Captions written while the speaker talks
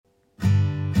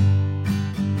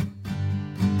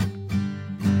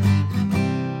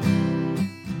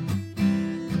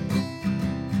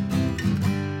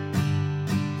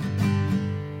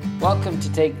Welcome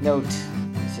to Take Note.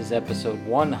 This is episode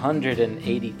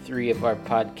 183 of our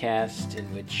podcast, in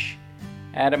which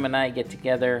Adam and I get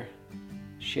together,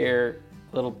 share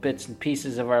little bits and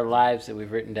pieces of our lives that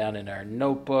we've written down in our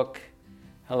notebook.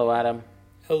 Hello, Adam.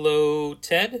 Hello,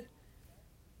 Ted.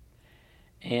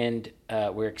 And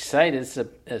we're excited. It's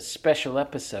a special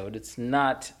episode. It's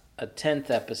not a 10th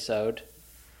episode.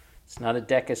 It's not a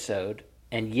decasode.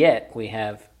 And yet we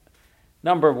have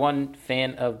number one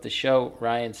fan of the show,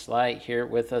 Ryan Sly, here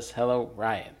with us. Hello,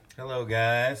 Ryan. Hello,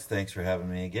 guys. Thanks for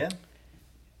having me again.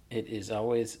 It is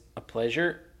always a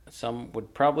pleasure. Some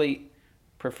would probably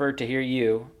prefer to hear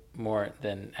you more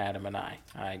than Adam and I.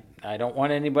 I don't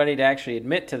want anybody to actually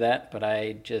admit to that, but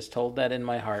I just hold that in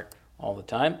my heart all the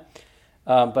time.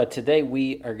 But today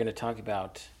we are going to talk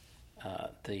about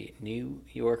the New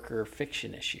Yorker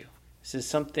fiction issue. This is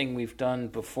something we've done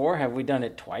before. Have we done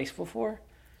it twice before?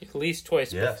 At least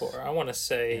twice Yes. before. I want to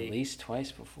say... At least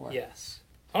twice before. Yes.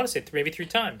 I want to say maybe three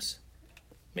times.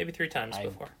 Maybe three times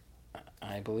before.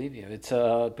 I believe you. It's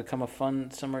become a fun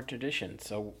summer tradition.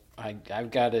 So I've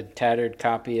got a tattered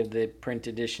copy of the print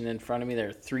edition in front of me. There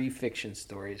are 3 fiction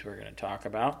stories we're going to talk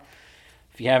about.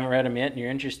 If you haven't read them yet and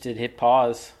you're interested, hit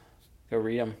pause, go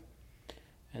read them,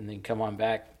 and then come on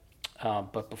back.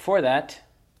 But before that,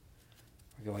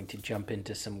 we're going to jump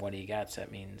into some what do you got.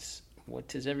 That means,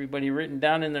 what has everybody written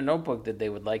down in their notebook that they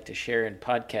would like to share in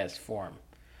podcast form?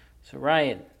 So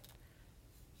Ryan,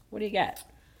 what do you got?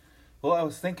 Well, I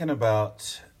was thinking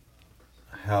about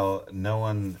how no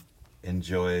one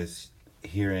enjoys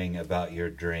hearing about your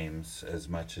dreams as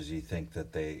much as you think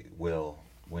that they will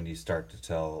when you start to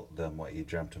tell them what you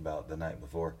dreamt about the night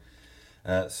before.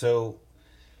 So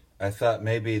I thought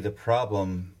maybe the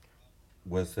problem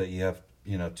was that you have,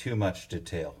 too much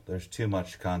detail. There's too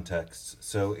much context.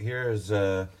 So here's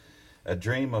a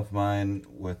dream of mine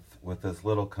with as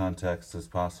little context as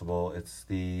possible. It's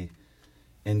the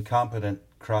Incompetent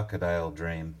Crocodile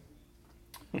dream.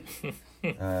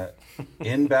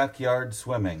 In backyard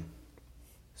swimming,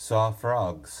 saw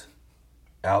frogs.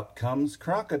 Out comes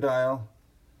crocodile.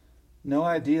 No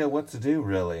idea what to do,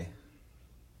 really.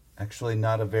 Actually,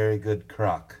 not a very good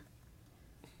croc.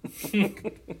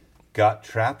 Got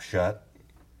trap shut.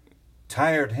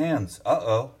 Tired hands.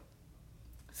 Uh-oh.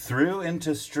 Threw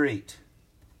into street.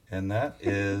 And that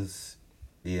is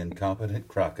the Incompetent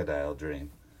Crocodile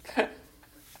dream.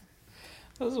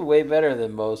 Those are way better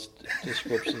than most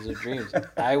descriptions of dreams.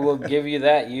 I will give you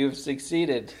that. You've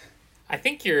succeeded. I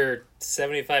think you're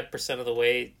 75% of the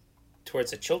way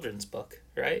towards a children's book,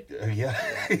 right? Yeah.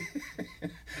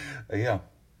 Yeah.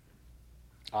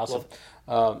 Awesome.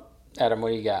 Adam,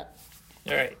 what do you got?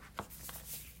 All right.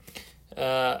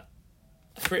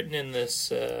 I've written in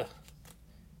this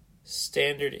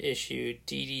standard issue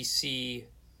DDC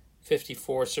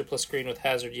 54 surplus green with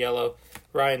hazard yellow,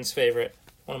 Ryan's favorite,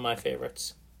 one of my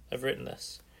favorites. I've written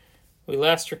this. We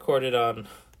last recorded on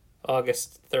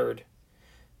August 3rd.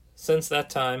 Since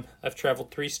that time, I've traveled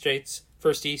 3 states,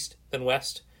 first east, then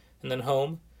west, and then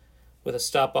home, with a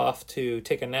stop off to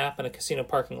take a nap in a casino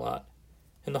parking lot.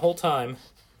 And the whole time,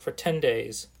 for 10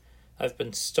 days, I've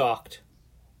been stalked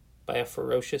by a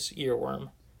ferocious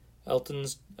earworm.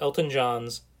 Elton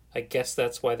John's I Guess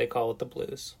That's Why They Call It the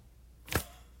Blues.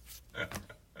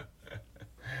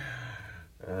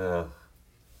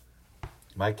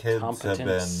 My kids Competent have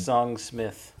been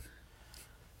songsmith.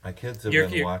 My kids have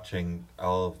been watching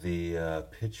all of the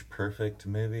Pitch Perfect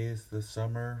movies this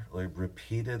summer, like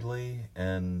repeatedly,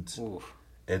 and Oof.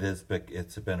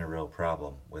 it's been a real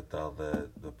problem with all the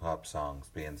pop songs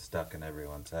being stuck in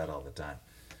everyone's head all the time.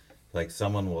 Like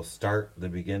someone will start the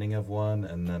beginning of one,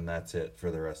 and then that's it for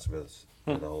the rest of us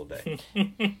for the whole day.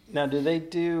 Now, do they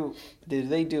do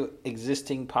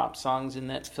existing pop songs in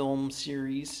that film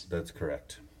series? That's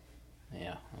correct.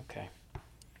 Yeah. Okay.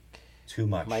 Too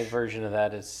much. My version of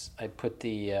that is I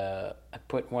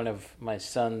put one of my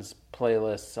son's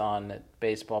playlists on at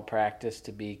baseball practice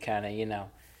to be kind of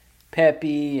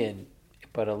peppy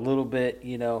but a little bit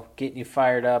getting you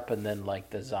fired up, and then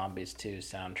like the Zombies 2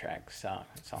 soundtrack song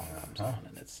comes on,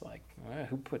 and it's like,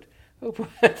 who put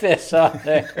this on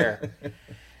there?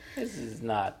 This is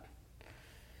not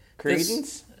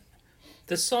Credence.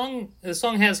 The song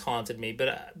has haunted me, but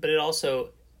it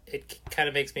also, it kind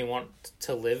of makes me want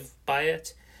to live by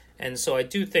it. And so I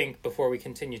do think before we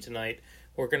continue tonight,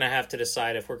 we're going to have to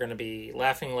decide if we're going to be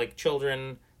laughing like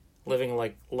children, living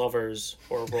like lovers,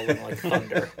 or rolling like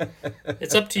thunder.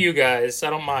 It's up to you guys. I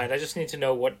don't mind. I just need to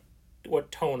know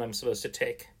what tone I'm supposed to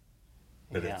take.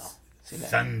 But it's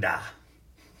thunder.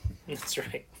 That's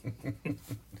right.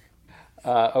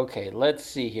 Okay, let's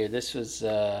see here. This was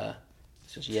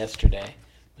yesterday.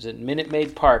 was at Minute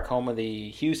Maid Park, home of the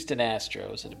Houston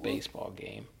Astros, at a baseball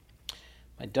game.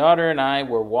 My daughter and I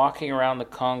were walking around the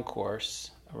concourse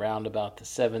around about the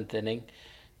 7th inning.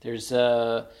 There's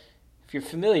if you're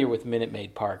familiar with Minute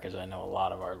Maid Park, as I know a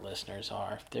lot of our listeners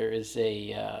are, there is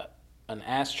an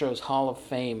Astros Hall of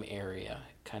Fame area,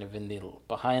 kind of in the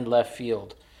behind left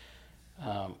field,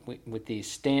 with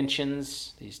these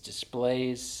stanchions, these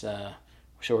displays. So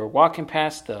we're walking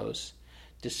past those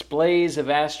displays of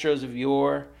Astros of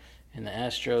yore in the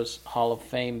Astros Hall of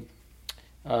Fame.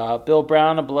 Bill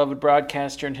Brown, a beloved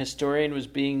broadcaster and historian, was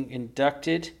being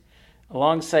inducted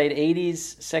alongside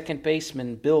 80s second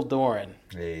baseman Bill Doran.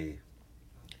 Hey.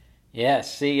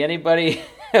 Yes, see, anybody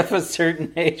of a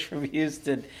certain age from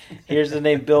Houston hears the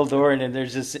name Bill Doran, and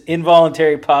there's this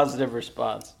involuntary positive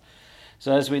response.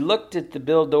 So as we looked at the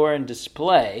Bill Doran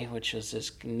display, which was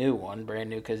this new one, brand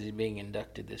new because he's being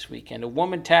inducted this weekend, a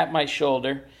woman tapped my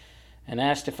shoulder and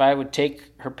asked if I would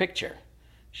take her picture.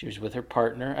 She was with her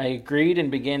partner. I agreed and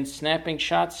began snapping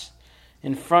shots of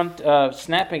them in front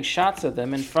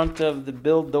of the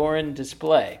Bill Doran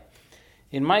display.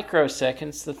 In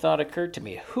microseconds, the thought occurred to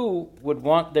me, who would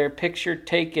want their picture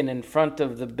taken in front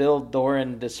of the Bill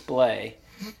Doran display?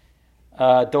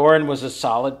 Doran was a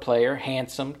solid player,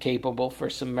 handsome, capable for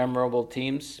some memorable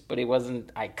teams, but he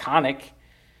wasn't iconic.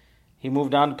 He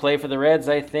moved on to play for the Reds,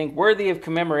 I think, worthy of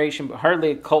commemoration, but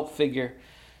hardly a cult figure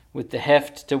with the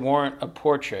heft to warrant a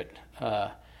portrait,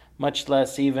 much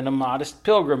less even a modest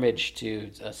pilgrimage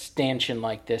to a stanchion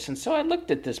like this. And so I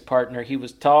looked at this partner. He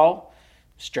was tall,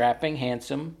 strapping,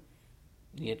 handsome.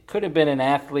 It could have been an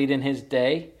athlete in his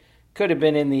day. Could have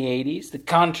been in the 80s. The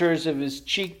contours of his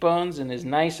cheekbones and his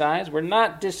nice eyes were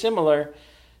not dissimilar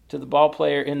to the ball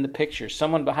player in the picture.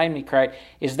 Someone behind me cried,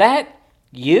 "Is that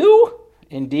you?"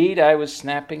 Indeed, I was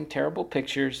snapping terrible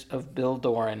pictures of Bill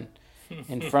Doran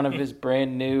in front of his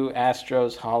brand new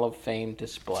Astros Hall of Fame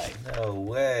display. No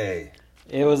way.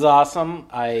 It was awesome.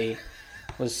 I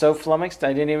was so flummoxed,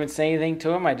 I didn't even say anything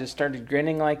to him. I just started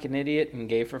grinning like an idiot and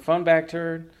gave her phone back to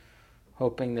her,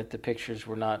 hoping that the pictures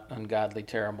were not ungodly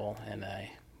terrible, and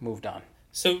I moved on.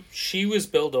 So she was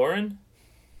Bill Doran?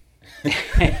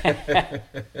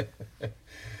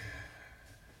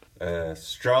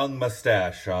 Strong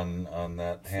mustache on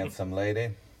that handsome lady.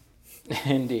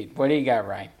 Indeed. What do you got,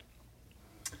 Ryan?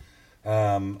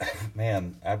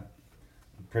 Man, I'm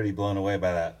pretty blown away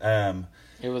by that.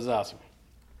 It was awesome.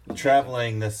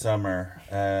 Traveling this summer,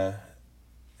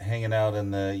 hanging out in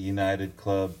the United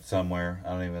Club somewhere. I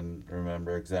don't even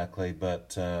remember exactly,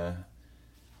 but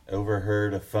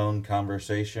overheard a phone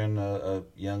conversation a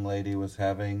young lady was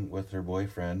having with her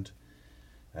boyfriend.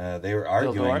 They were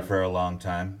arguing for a long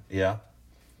time. Yeah.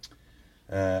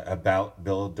 About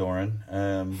Bill Doran.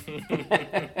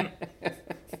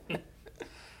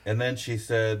 And then she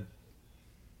said,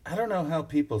 "I don't know how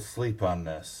people sleep on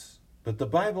this, but the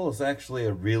Bible is actually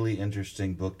a really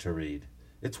interesting book to read.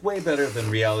 It's way better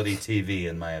than reality TV,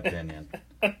 in my opinion."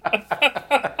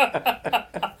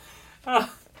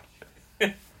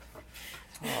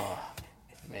 Oh,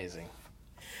 amazing.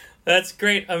 That's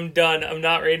great. I'm done. I'm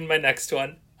not reading my next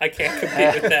one. I can't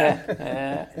compete with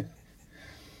that.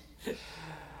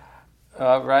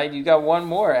 Right, you got one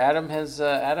more. Adam has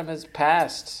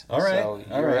passed. All right, so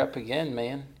all you're right. up again,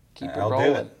 man. Keep it I'll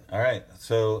rolling. do it. All right.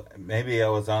 So maybe I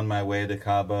was on my way to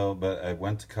Cabo, but I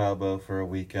went to Cabo for a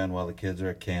weekend while the kids are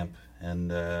at camp, and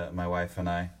my wife and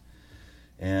I,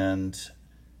 and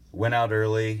went out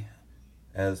early,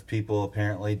 as people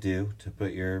apparently do, to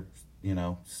put your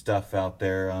stuff out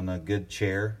there on a good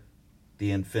chair, the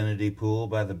infinity pool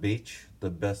by the beach, the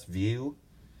best view,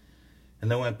 and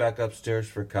then went back upstairs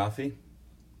for coffee,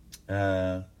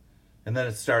 and then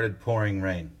it started pouring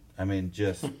rain. I mean,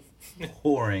 just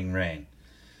pouring rain.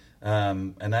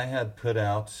 And I had put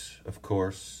out, of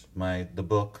course, the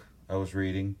book I was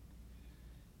reading,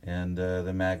 and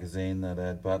the magazine that I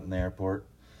had bought in the airport,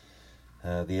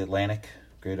 The Atlantic,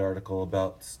 great article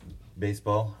about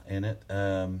baseball in it.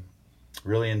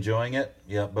 Really enjoying it.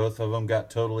 Yeah, both of them got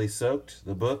totally soaked.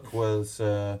 The book was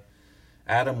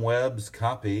Adam Webb's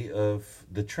copy of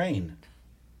The Train.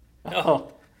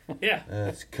 Oh, yeah.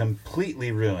 It's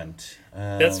completely ruined.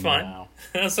 That's fine. Wow.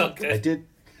 That's all good.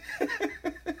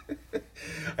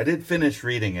 I did finish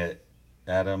reading it,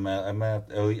 Adam. I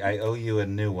owe you a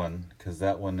new one, because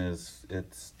that one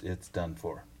it's done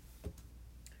for.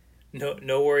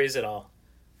 No worries at all.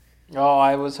 Oh,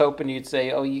 I was hoping you'd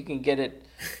say, "Oh, you can get it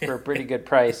for a pretty good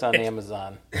price on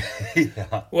Amazon."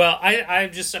 Yeah. Well,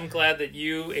 I'm glad that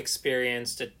you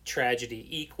experienced a tragedy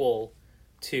equal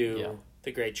to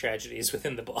the great tragedies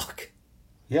within the book.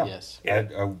 Yeah. Yes.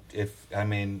 Yeah.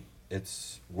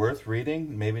 it's worth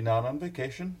reading. Maybe not on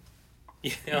vacation.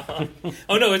 Yeah.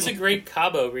 Oh no, it's a great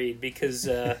Cabo read because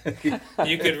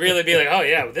you could really be like, oh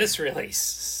yeah, this really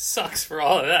sucks for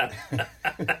all of that.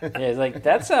 Yeah, it's like,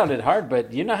 that sounded hard,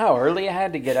 but you know how early I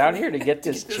had to get out here to get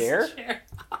this chair?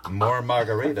 More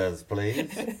margaritas, please.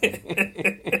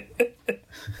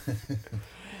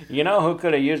 You know who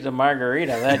could have used a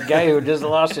margarita? That guy who just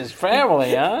lost his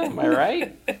family, huh? Am I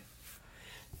right?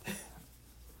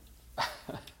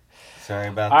 Sorry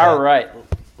about that. All right,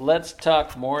 let's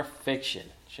talk more fiction,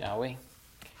 shall we?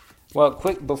 Well,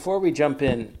 quick, before we jump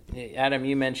in, Adam,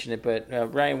 you mentioned it,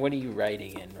 but Ryan, what are you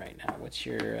writing in right now? What's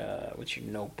your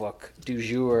notebook du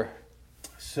jour?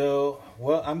 So,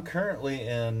 well, I'm currently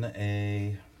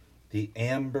in the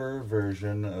amber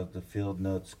version of the Field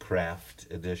Notes Craft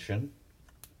edition.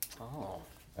 Oh,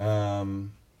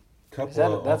 Couple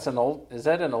is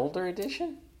that an older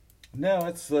edition? No,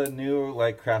 it's the new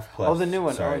Craft Plus. Oh, the new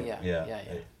one. Sorry. Oh, yeah.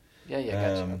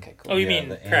 Gotcha. Okay, cool. Oh, you mean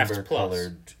the Craft amber Plus?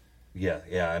 Colored. Yeah.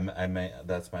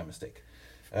 That's my mistake.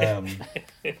 Yeah,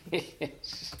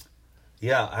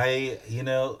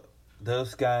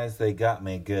 those guys, they got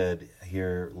me good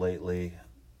here lately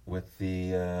with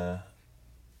the.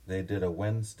 They did a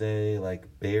Wednesday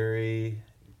berry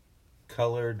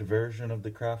colored version of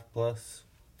the Craft Plus,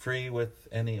 free with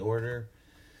any order.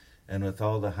 And with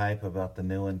all the hype about the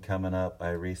new one coming up, I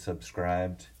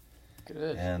resubscribed.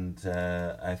 Good. And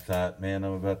I thought, man,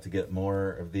 I'm about to get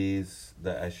more of these,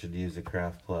 that I should use a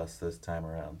Craft Plus this time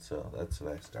around. So that's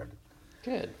what I started.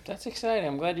 Good. That's exciting.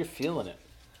 I'm glad you're feeling it.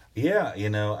 Yeah,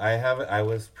 I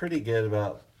was pretty good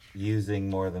about using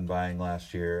more than buying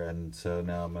last year. And so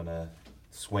now I'm going to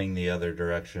swing the other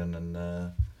direction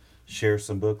and share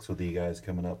some books with you guys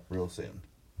coming up real soon.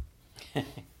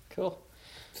 Cool.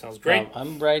 Sounds great.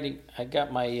 I'm writing. I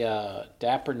got my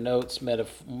Dapper Notes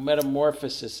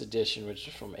Metamorphosis edition, which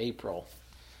is from April.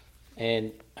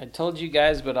 And I told you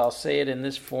guys, but I'll say it in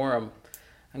this forum.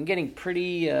 I'm getting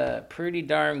pretty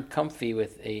darn comfy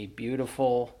with a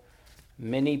beautiful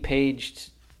mini-paged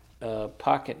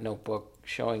pocket notebook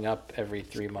showing up every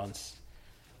 3 months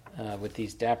with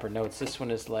these Dapper Notes. This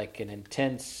one is like an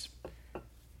intense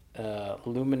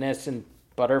luminescent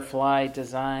butterfly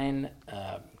design.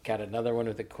 Got another one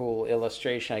with a cool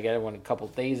illustration. I got one a couple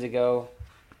days ago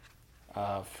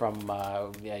from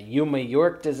Yuma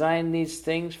York designed these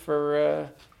things for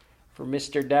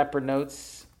Mr. Dapper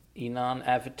Notes, Inan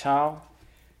Avital.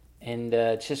 And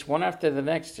just one after the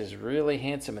next is really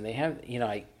handsome. And they have,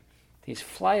 these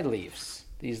fly leaves,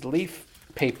 these leaf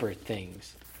paper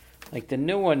things. Like the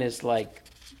new one is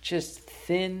just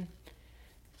thin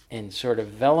and sort of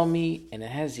vellumy, and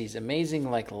it has these amazing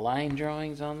line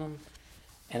drawings on them.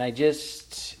 And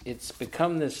it's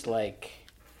become this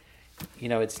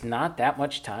it's not that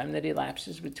much time that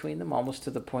elapses between them, almost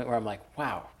to the point where I'm like,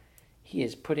 wow, he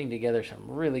is putting together some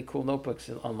really cool notebooks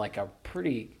on a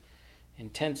pretty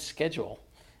intense schedule.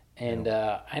 And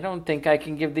I don't think I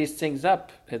can give these things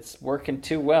up. It's working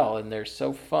too well, and they're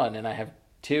so fun. And I have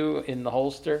 2 in the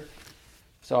holster.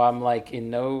 So I'm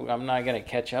I'm not going to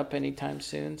catch up anytime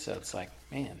soon. So it's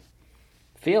man,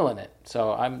 feeling it.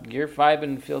 So you're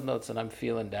vibing Field Notes, and I'm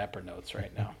feeling Dapper Notes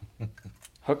right now.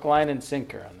 Hook, line, and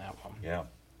sinker on that one. Yeah,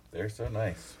 they're so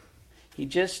nice. He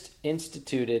just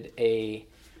instituted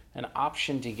an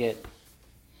option to get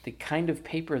the kind of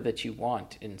paper that you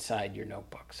want inside your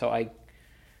notebook. So I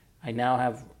now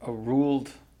have a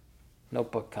ruled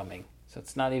notebook coming. So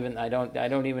it's not even I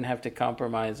don't even have to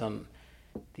compromise on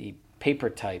the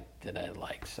paper type that I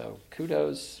like. So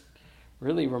kudos,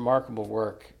 really remarkable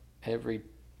work every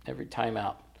time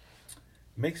out.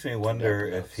 Makes me wonder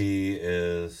if he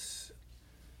is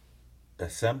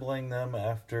assembling them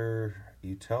after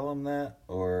you tell him that,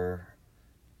 or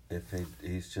if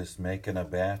he's just making a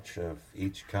batch of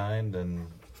each kind and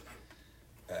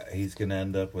he's going to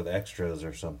end up with extras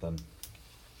or something.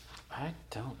 I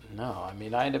don't know. I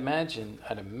mean, I'd imagine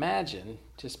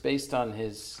just based on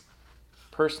his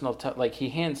personal he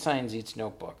hand signs each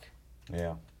notebook.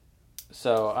 Yeah.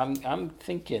 So I'm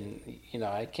thinking,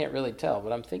 I can't really tell,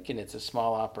 but I'm thinking it's a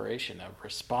small operation, a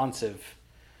responsive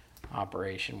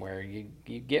operation where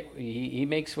he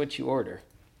makes what you order.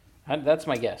 That's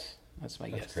my guess. That's my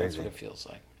guess. Crazy. That's what it feels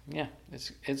like. Yeah,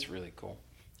 it's really cool.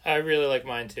 I really like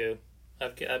mine too.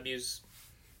 I use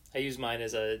mine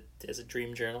as a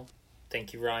dream journal.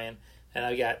 Thank you, Ryan. And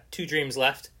I've got 2 dreams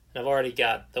left, and I've already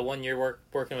got the one you're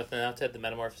working with now, Ted, the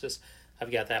Metamorphosis. I've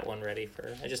got that one ready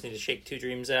I just need to shake 2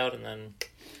 dreams out and then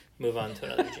move on to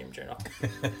another dream journal.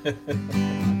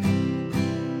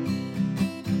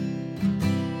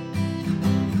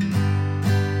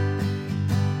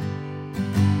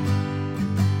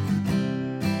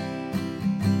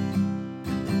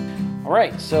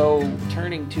 right, so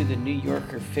turning to the New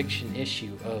Yorker fiction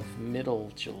issue of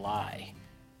middle July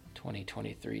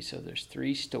 2023. So there's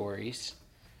 3 stories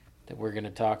that we're going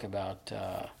to talk about.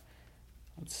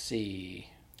 Let's see.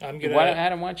 Adam, why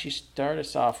don't you start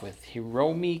us off with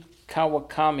Hiromi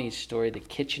Kawakami's story, The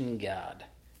Kitchen God.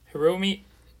 Hiromi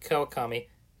Kawakami,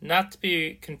 not to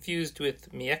be confused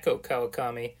with Mieko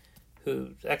Kawakami,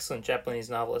 who's excellent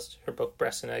Japanese novelist. Her book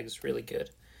Breast and Eggs is really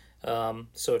good.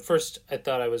 So at first I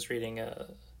thought I was reading a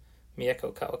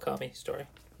Mieko Kawakami story.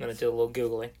 Then I did a little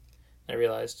Googling. And I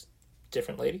realized,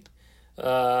 different lady.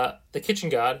 The Kitchen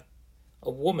God, a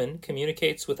woman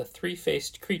communicates with a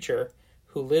 3-faced creature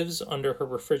who lives under her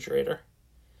refrigerator.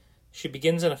 She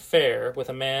begins an affair with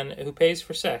a man who pays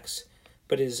for sex,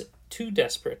 but is too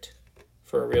desperate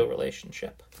for a real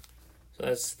relationship. So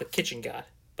that's The Kitchen God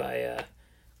by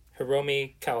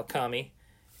Hiromi Kawakami.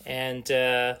 And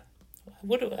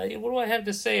what do I have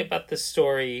to say about this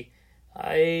story?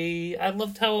 I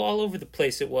loved how all over the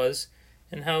place it was,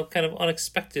 and how kind of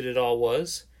unexpected it all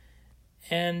was.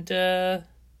 And then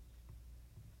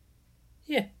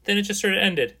it just sort of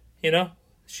ended, you know?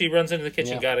 She runs into the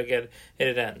kitchen god again, and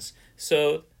it ends.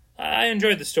 So I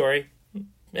enjoyed the story,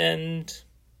 and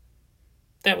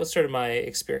that was sort of my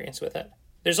experience with it.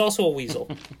 There's also a weasel,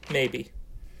 maybe.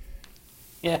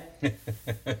 Yeah.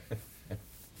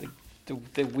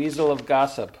 the weasel of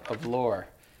gossip, of lore.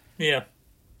 Yeah.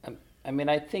 I mean,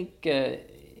 I think you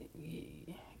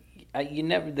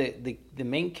never the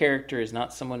main character is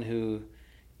not someone who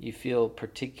you feel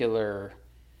particular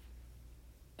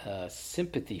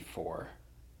sympathy for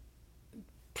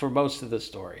most of the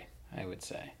story. I would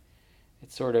say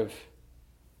it's sort of, I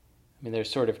mean, they're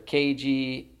sort of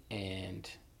cagey and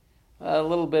a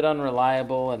little bit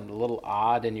unreliable and a little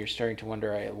odd, and you're starting to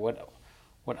wonder what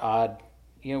odd,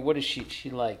 you know, what is she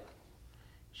like?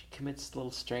 She commits little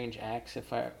strange acts.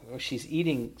 She's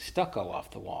eating stucco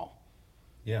off the wall.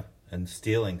 Yeah, and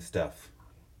stealing stuff.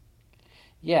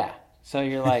 Yeah, so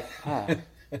you're like,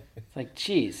 it's like,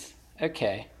 geez,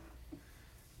 okay.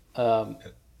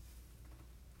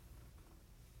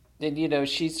 And, you know,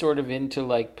 she's sort of into,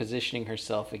 like, positioning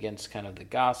herself against kind of the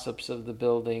gossips of the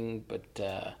building, but,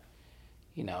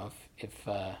 you know, if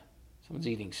someone's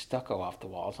eating stucco off the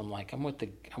walls, I'm like, I'm with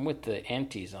the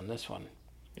aunties on this one.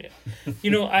 Yeah.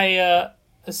 You know, I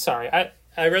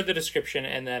read the description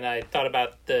and then I thought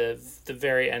about the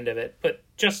very end of it, but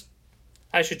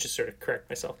I should just sort of correct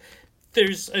myself.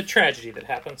 There's a tragedy that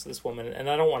happens to this woman, and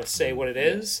I don't want to say what it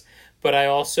is, but I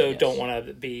also don't want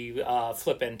to be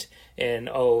flippant in,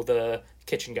 the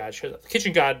kitchen god shows up. The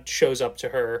kitchen god shows up to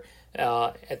her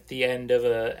at the end of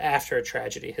after a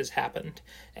tragedy has happened,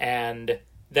 and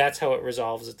that's how it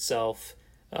resolves itself.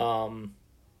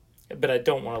 But I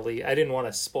don't want to I didn't want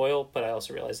to spoil, but I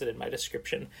also realized that in my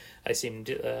description I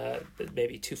seemed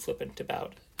maybe too flippant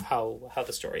about how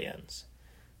the story ends.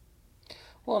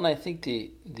 Well, and I think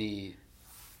the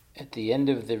at the end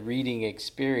of the reading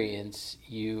experience,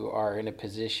 you are in a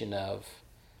position of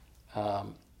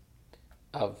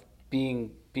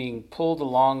being pulled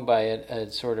along by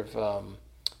a sort of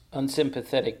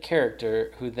unsympathetic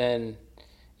character who then,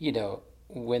 you know,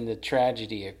 when the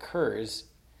tragedy occurs,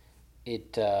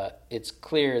 it's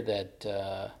clear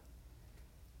that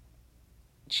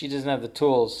she doesn't have the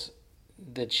tools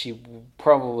that she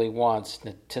probably wants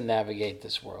to navigate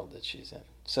this world that she's in.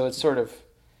 So it's sort of,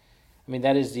 I mean,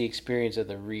 that is the experience of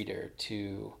the reader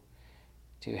to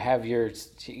have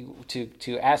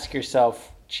to ask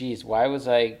yourself, geez, why was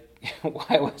I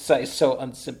so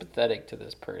unsympathetic to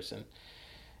this person?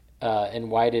 And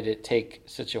why did it take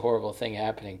such a horrible thing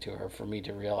happening to her for me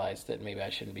to realize that maybe I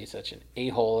shouldn't be such an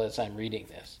a-hole as I'm reading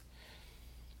this?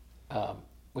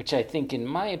 Which I think, in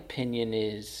my opinion,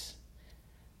 is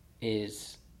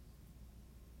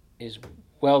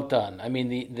well done. I mean,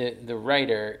 the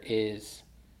writer is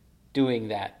doing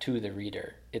that to the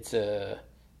reader. It's a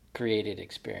created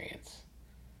experience,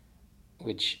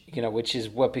 which is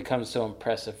what becomes so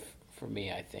impressive for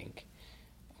me, I think,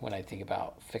 when I think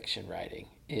about fiction writing,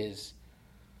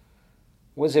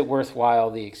 was it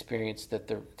worthwhile, the experience that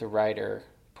the writer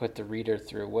put the reader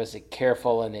through? Was it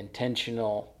careful and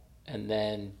intentional, and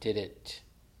then did it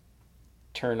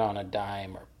turn on a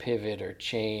dime or pivot or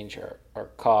change or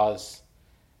cause...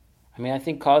 I mean, I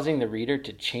think causing the reader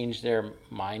to change their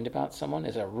mind about someone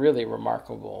is a really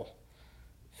remarkable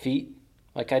feat.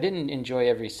 Like, I didn't enjoy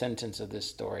every sentence of this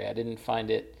story. I didn't find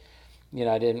it,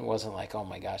 wasn't like, oh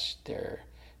my gosh, their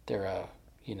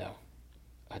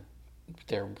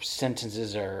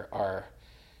sentences are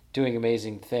doing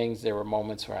amazing things. There were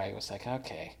moments where I was like,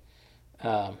 okay,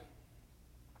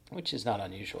 which is not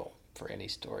unusual. for any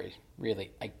story,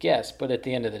 really, I guess. But at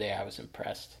the end of the day, I was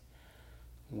impressed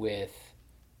with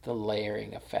the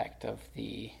layering effect of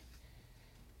the,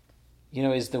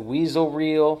 is the weasel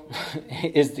real?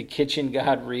 Is the kitchen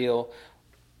god real?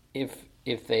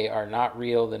 If they are not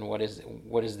real, then what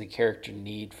does the character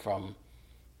need from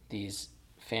these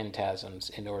phantasms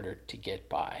in order to get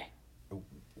by?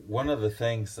 One of the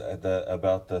things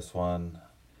about this one,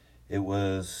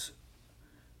 there's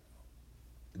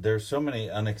so many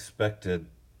unexpected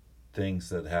things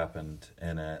that happened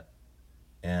in it,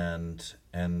 and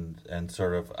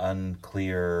sort of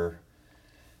unclear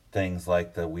things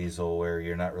like the weasel, where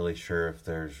you're not really sure if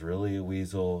there's really a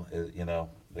weasel,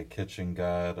 the kitchen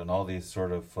god, and all these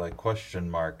sort of like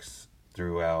question marks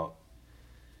throughout.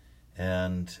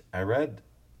 And I read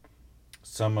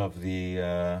some of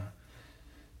the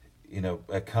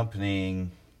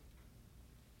accompanying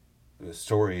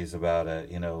stories about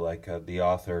it, like the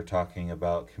author talking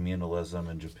about communalism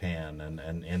in Japan,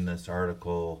 and in this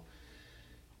article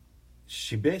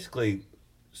she basically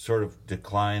sort of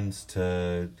declines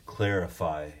to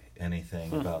clarify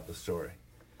anything about the story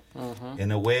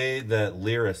in a way that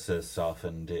lyricists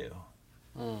often do.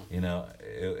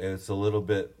 It's a little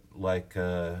bit like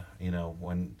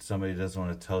when somebody doesn't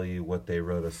want to tell you what they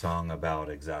wrote a song about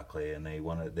exactly, and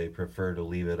they prefer to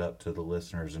leave it up to the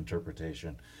listener's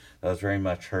interpretation. That was very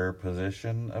much her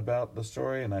position about the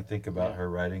story, and I think about her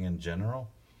writing in general.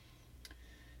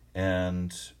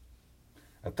 And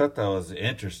I thought that was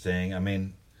interesting. I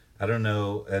mean, I don't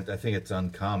know, I think it's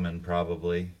uncommon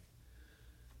probably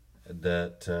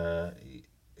that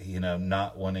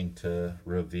not wanting to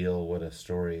reveal what a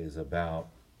story is about.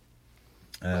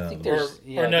 I think or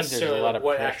necessarily a lot of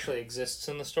what pressure. actually exists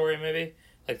in the story, maybe.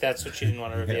 Like, that's what she didn't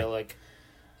want to reveal. Like,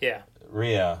 yeah.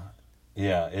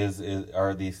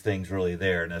 Are these things really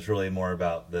there? And it's really more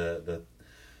about the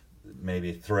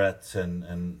maybe threats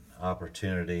and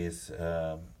opportunities.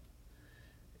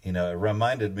 It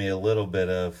reminded me a little bit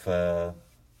of the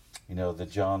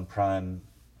John Prine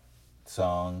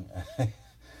song.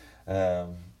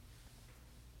 The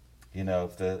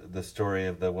story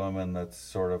of the woman that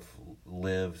sort of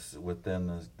lives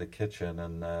within the kitchen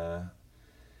and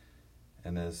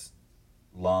is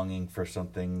longing for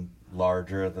something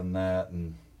larger than that,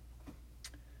 and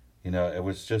it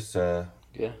was just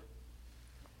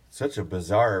such a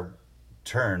bizarre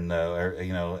turn, though, or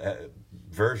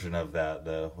version of that,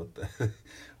 though,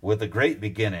 with a great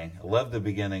beginning. I love the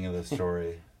beginning of the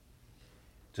story.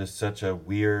 Just such a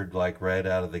weird, like, right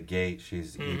out of the gate,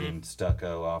 she's eating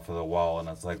stucco off of the wall, and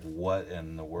it's like, what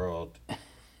in the world?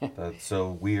 That's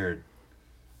so weird.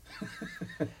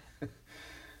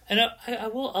 And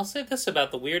I'll say this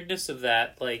about the weirdness of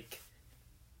that. Like,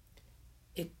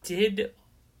 it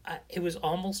was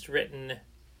almost written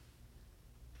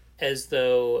as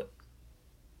though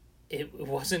it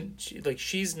wasn't, like,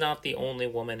 she's not the only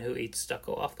woman who eats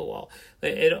stucco off the wall.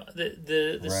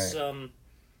 This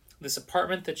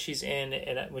apartment that she's in,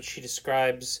 and which she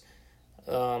describes,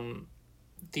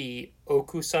 the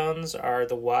Okusans are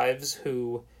the wives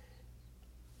who,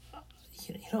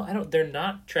 they're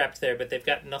not trapped there, but they've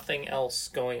got nothing else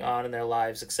going on in their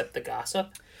lives except the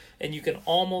gossip. And you can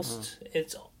almost, I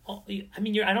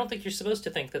don't think you're supposed to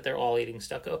think that they're all eating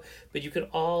stucco, but you could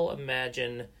almost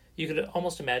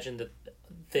imagine that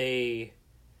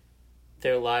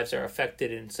their lives are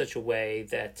affected in such a way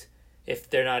that if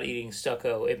they're not eating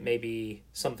stucco, it may be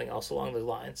something else along those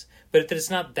lines. But that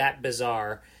it's not that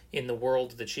bizarre in the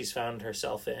world that she's found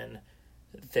herself in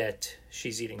that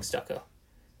she's eating stucco.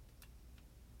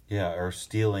 Yeah, or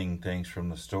stealing things from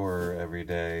the store every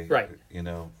day, right?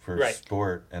 For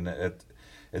sport, and it's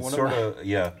one sort of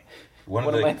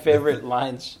One of my favorite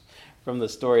lines from the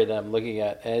story that I'm looking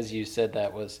at as you said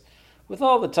that was, "With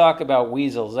all the talk about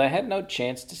weasels, I had no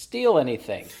chance to steal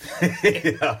anything." There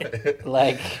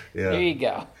you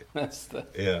go. That's the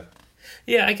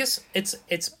Yeah, I guess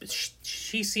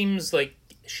she seems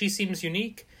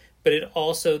unique, but they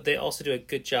also do a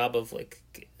good job of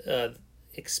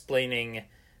explaining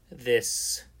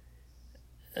this,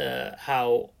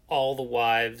 how all the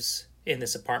wives in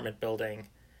this apartment building,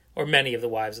 or many of the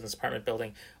wives in this apartment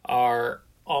building, are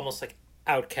almost like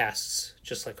outcasts,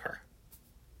 just like her.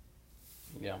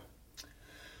 Yeah.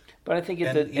 But I think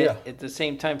at the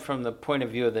same time, from the point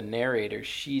of view of the narrator,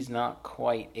 she's not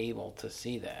quite able to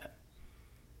see that.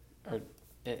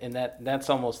 And that's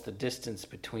almost the distance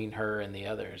between her and the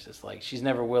others. It's like she's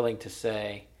never willing to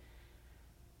say,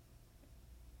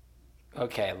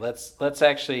 okay, let's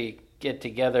actually get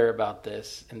together about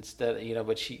this instead,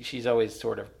 but she's always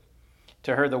sort of,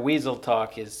 to her, the weasel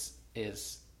talk is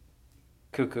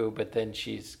cuckoo, but then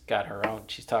she's got her own,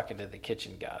 she's talking to the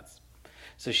kitchen gods.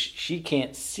 So she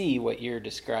can't see what you're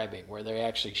describing, where they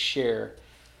actually share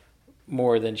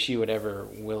more than she would ever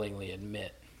willingly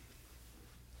admit.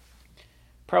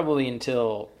 Probably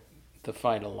until the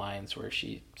final lines where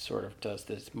she sort of does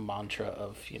this mantra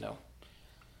of,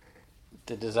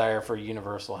 the desire for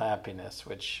universal happiness,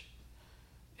 which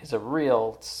is a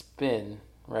real spin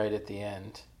right at the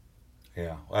end.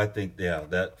 Yeah, I think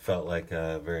that felt like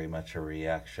very much a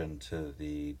reaction to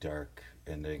the dark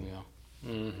ending. Yeah.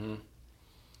 Mm-hmm.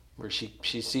 Where she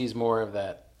sees more of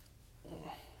that,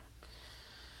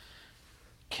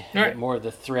 right. more of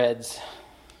the threads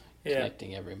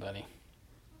connecting everybody.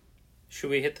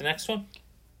 Should we hit the next one?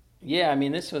 Yeah, I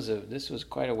mean this was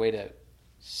quite a way to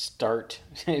start.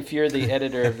 If you're the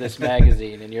editor of this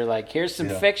magazine and you're like, here's some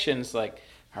fiction, it's like,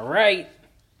 all right.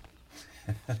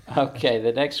 Okay,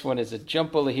 the next one is a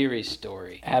Jhumpa Lahiri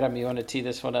story. Adam, you want to tee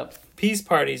this one up? Peace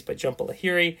Parties by Jhumpa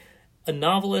Lahiri. A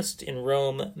novelist in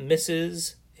Rome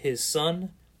misses his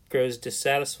son, grows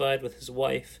dissatisfied with his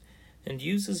wife, and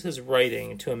uses his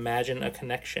writing to imagine a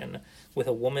connection with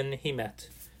a woman he met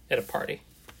at a party.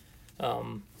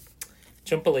 Jhumpa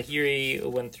Lahiri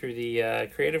went through the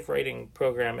creative writing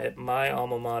program at my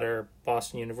alma mater,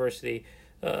 Boston University,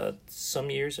 a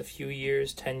few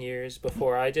years, 10 years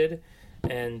before I did.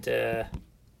 And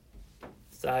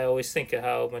I always think of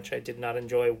how much I did not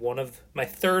enjoy my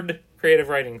third creative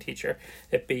writing teacher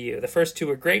at BU. The first two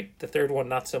were great, the third one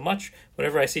not so much.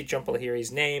 Whenever I see Jhumpa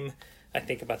Lahiri's name, I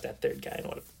think about that third guy and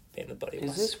what a pain in the butt he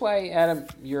was. Is this why, Adam,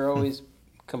 you're always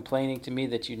complaining to me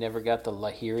that you never got the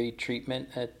Lahiri treatment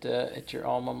at your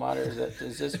alma mater?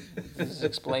 Does this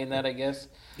explain that, I guess?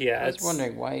 Yeah. I was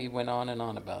wondering why you went on and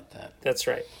on about that. That's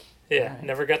right. Yeah, right.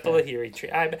 Never got the Lahiri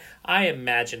treatment. I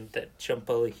imagined that Jhumpa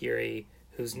Lahiri,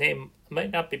 whose name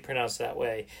might not be pronounced that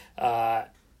way,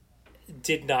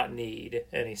 did not need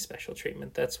any special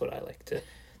treatment. That's what I like to...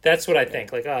 That's what I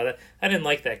think. Like, I didn't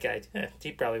like that guy.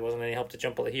 He probably wasn't any help to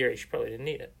Jhumpa Lahiri. She probably didn't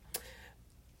need it.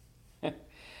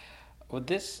 Well,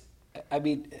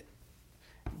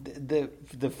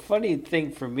 the funny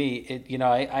thing for me,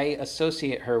 I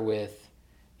associate her with,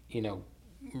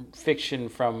 fiction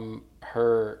from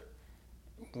her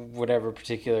whatever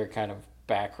particular kind of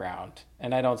background,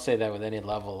 and I don't say that with any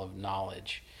level of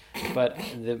knowledge, but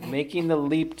making the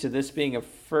leap to this being a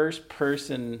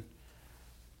first-person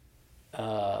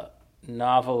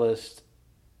novelist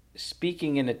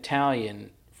speaking in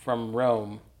Italian from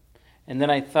Rome. And then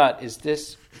I thought, is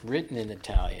this written in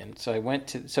Italian? So I went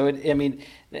to...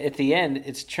 at the end,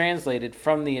 it's translated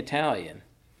from the Italian.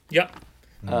 Yep.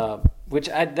 Which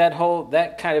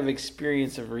that kind of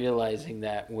experience of realizing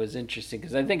that was interesting,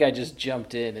 because I think I just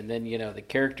jumped in, and then, the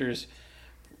character's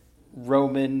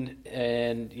Roman,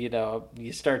 and,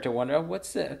 you start to wonder, oh,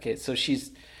 what's that? Okay, so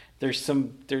there's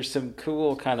some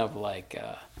cool kind of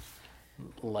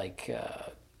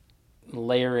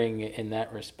layering in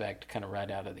that respect, kind of right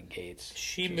out of the gates.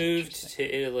 She moved to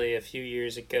Italy a few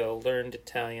years ago, learned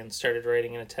Italian, started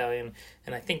writing in Italian,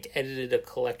 and I think edited a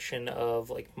collection of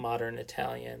modern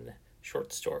Italian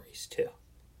short stories too.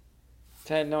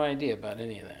 I had no idea about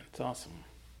any of that. It's awesome.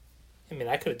 I mean,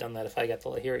 I could have done that if I got the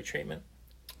Lahiri treatment.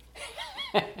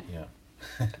 Yeah.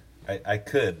 I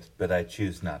could, but I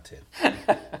choose not to.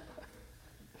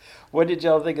 What did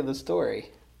y'all think of the story?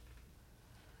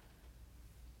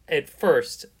 At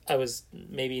first, I was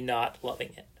maybe not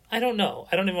loving it. I don't know.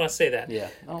 I don't even want to say that. Yeah.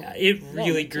 It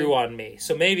really grew on me.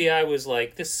 So maybe I was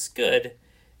like, this is good,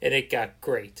 and it got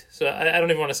great. So I don't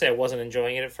even want to say I wasn't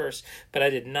enjoying it at first, but I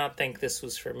did not think this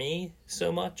was for me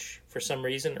so much for some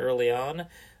reason early on.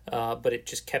 But it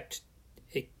just kept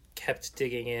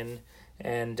digging in,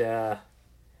 and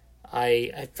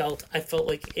I felt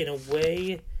like, in a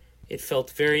way, it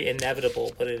felt very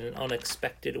inevitable, but in an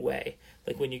unexpected way.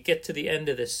 Like, when you get to the end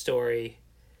of this story,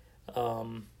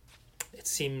 it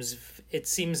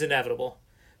seems inevitable,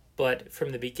 but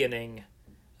from the beginning,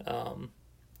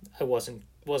 I wasn't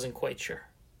quite sure.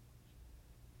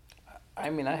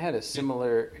 I mean, I had a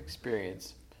similar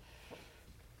experience,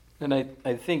 and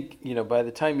I think, by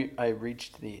the time I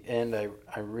reached the end,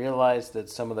 I realized that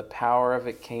some of the power of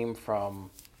it came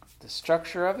from the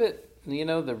structure of it.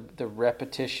 The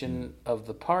repetition of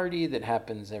the party that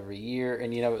happens every year,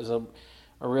 and it was a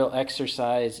real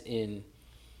exercise in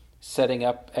setting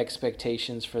up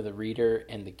expectations for the reader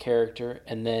and the character,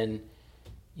 and then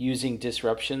using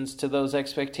disruptions to those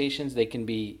expectations. They can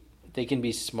be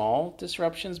small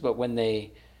disruptions, but when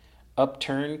they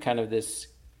upturn kind of this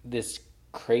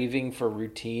craving for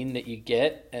routine that you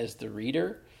get as the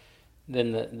reader,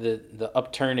 then the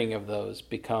upturning of those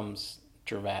becomes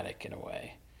dramatic in a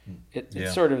way.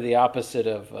 It's sort of the opposite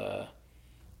of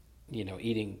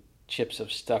eating chips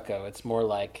of stucco. It's more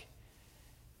like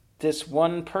this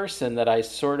one person that I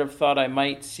sort of thought I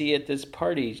might see at this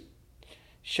party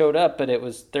showed up, but it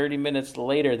was 30 minutes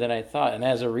later than I thought. And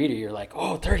as a reader, you're like,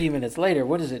 oh, 30 minutes later,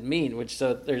 what does it mean? Which,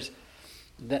 so there's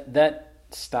that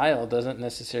style doesn't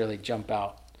necessarily jump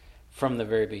out from the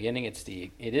very beginning. It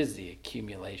is the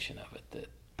accumulation of it that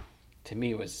to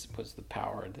me was the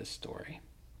power of this story.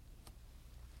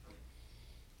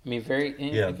 I mean,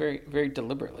 very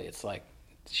deliberately. It's like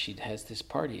she has this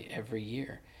party every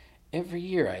year. Every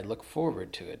year I look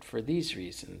forward to it for these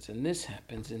reasons, and this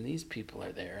happens, and these people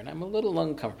are there, and I'm a little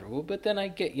uncomfortable, but then I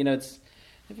get, it's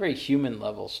a very human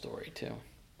level story too.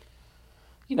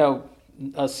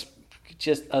 Us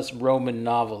Roman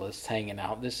novelists hanging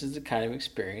out, this is the kind of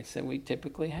experience that we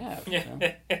typically have.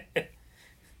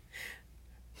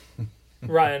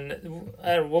 Ryan,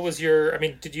 what was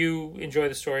did you enjoy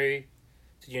the story?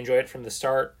 Did you enjoy it from the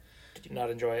start? Did you not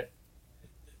enjoy it?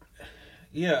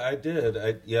 Yeah, I did.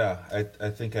 I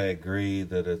think I agree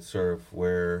that it's sort of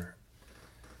where,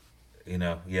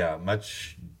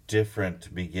 much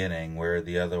different beginning, where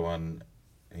the other one,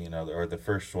 or the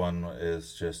first one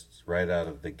is just right out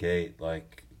of the gate,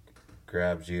 like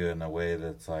grabs you in a way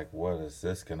that's like, what is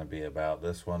this going to be about?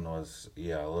 This one was, a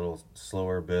little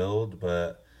slower build,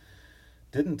 but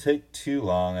didn't take too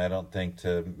long, I don't think,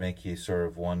 to make you sort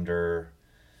of wonder,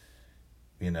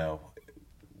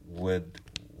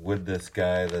 would this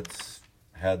guy that's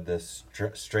had this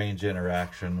strange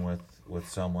interaction with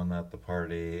someone at the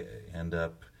party end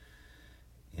up,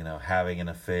 having an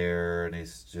affair, and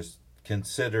he's just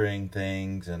considering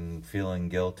things and feeling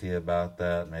guilty about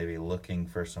that, maybe looking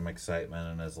for some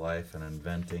excitement in his life and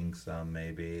inventing some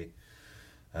maybe.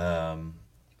 But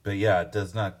yeah, it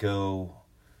does not go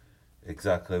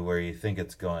exactly where you think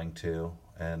it's going to,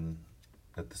 and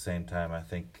at the same time, I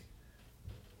think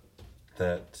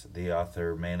that the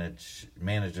author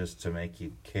manages to make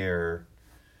you care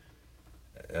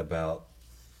about,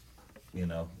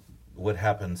 what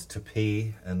happens to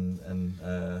P, and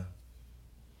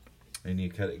you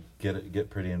kind of get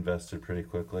pretty invested pretty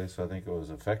quickly. So I think it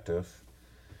was effective.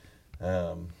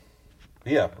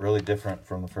 Yeah, really different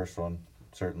from the first one,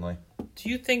 certainly. Do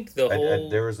you think the whole?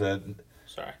 There was a.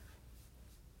 Sorry.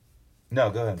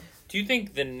 No, go ahead. Do you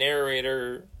think the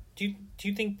narrator? Do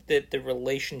you think that the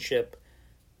relationship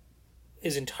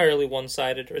is entirely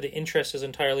one-sided, or the interest is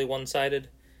entirely one-sided?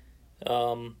 I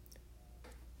don't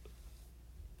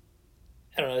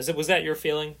know. Was that your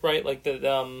feeling, right? Like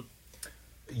the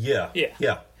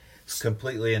Yeah.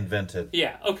 Completely invented.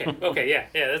 Yeah. Okay. Yeah.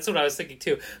 That's what I was thinking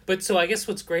too. But so I guess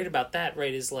what's great about that,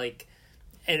 right, is like,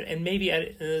 and maybe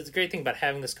the great thing about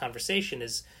having this conversation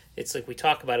is it's like we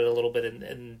talk about it a little bit,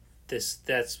 and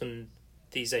that's when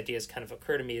these ideas kind of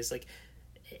occur to me. Is like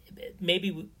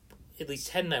maybe at least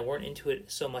Ted and I weren't into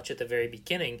it so much at the very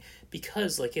beginning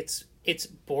because like it's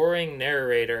boring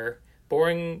narrator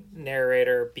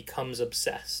becomes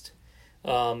obsessed.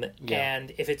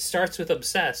 And if it starts with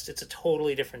obsessed, it's a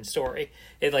totally different story.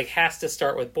 It like has to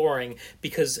start with boring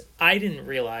because I didn't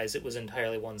realize it was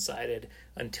entirely one-sided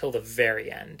until the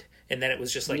very end. And then it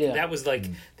was just like, that was like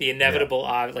the inevitable,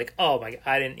 like, oh my,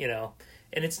 I didn't,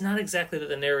 and it's not exactly that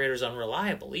the narrator's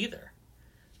unreliable either.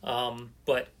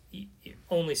 But you're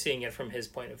only seeing it from his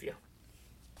point of view.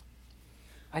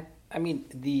 I mean,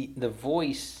 the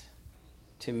voice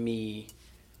to me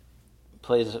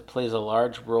plays a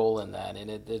large role in that, and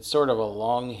it's sort of a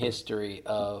long history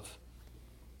of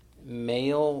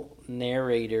male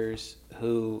narrators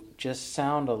who just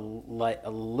sound a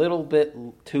little bit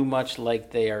too much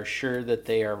like they are sure that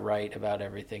they are right about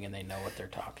everything and they know what they're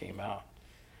talking about.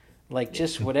 Like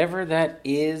just whatever that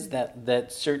is,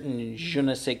 that certain je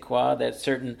ne sais quoi, that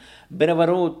certain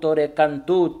benevenuto de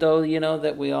cantuto,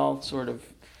 that we all sort of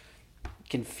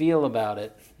can feel about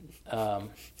it.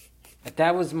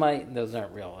 That was those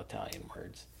aren't real Italian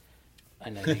words. I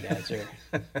know you guys are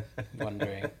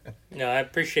wondering. No, I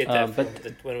appreciate that.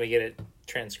 But when we get it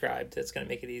transcribed, it's going to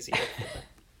make it easier.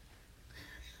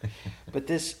 But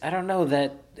this, I don't know,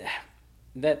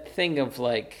 that thing of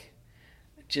like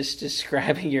just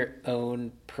describing your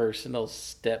own personal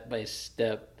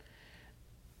step-by-step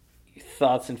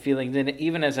thoughts and feelings. And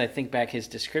even as I think back, his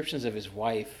descriptions of his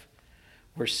wife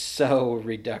were so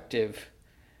reductive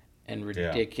and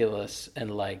ridiculous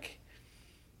and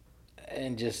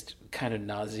just kind of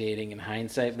nauseating in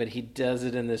hindsight, but he does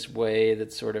it in this way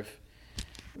that's sort of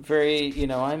very,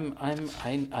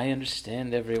 I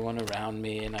understand everyone around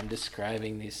me and I'm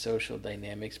describing these social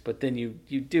dynamics, but then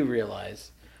you do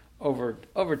realize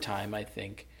over time, I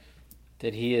think,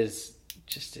 that he is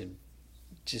just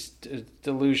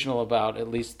delusional about at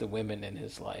least the women in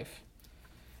his life.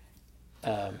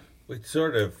 It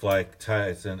sort of like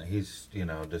ties in. He's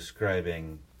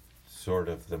describing sort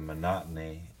of the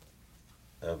monotony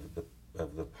of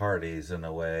the parties in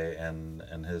a way,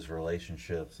 and his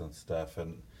relationships and stuff,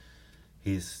 and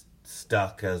he's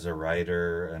stuck as a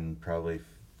writer and probably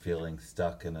feeling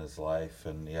stuck in his life,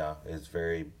 and yeah, is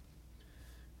very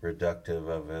reductive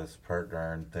of his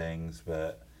partner and things,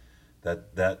 but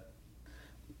that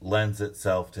lends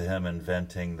itself to him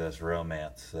inventing this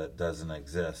romance that doesn't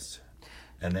exist.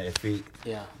 And if we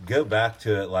go back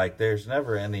to it, like, there's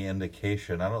never any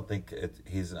indication. I don't think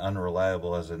he's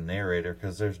unreliable as a narrator,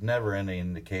 because there's never any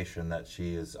indication that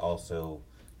she is also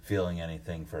feeling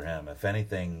anything for him. If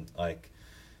anything, like,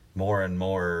 more and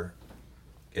more,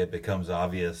 it becomes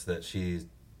obvious that she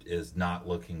is not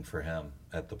looking for him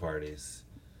at the parties,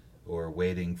 or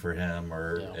waiting for him,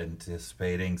 or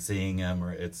anticipating seeing him,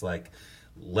 or it's like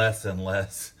less and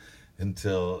less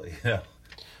until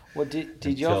Well,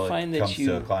 did y'all find that comes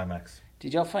to a climax.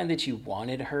 Did y'all find that you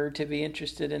wanted her to be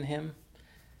interested in him?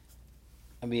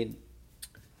 I mean,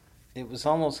 it was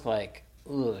almost like,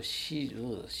 she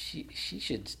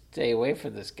should stay away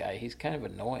from this guy. He's kind of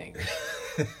annoying.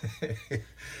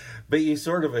 But you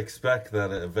sort of expect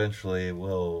that it eventually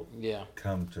will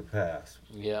come to pass.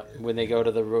 Yeah, when they go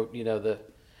to the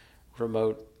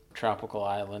remote tropical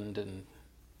island, and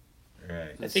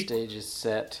the stage is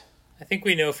set. I think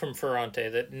we know from Ferrante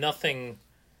that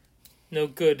no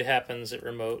good happens at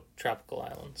remote tropical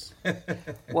islands.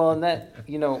 Well, and that,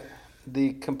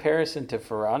 the comparison to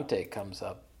Ferrante comes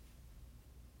up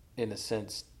in a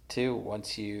sense too.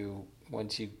 Once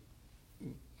the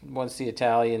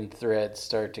Italian threads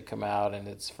start to come out, and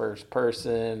it's first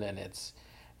person, and it's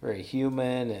very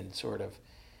human, and sort of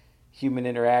human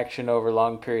interaction over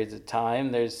long periods of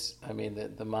time,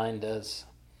 the mind does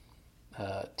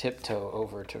tiptoe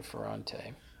over to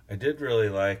Ferrante. I did really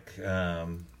like,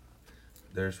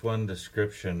 there's one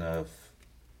description of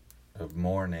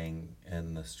mourning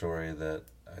in the story that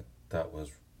I thought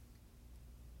was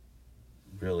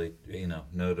really,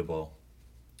 notable.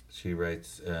 She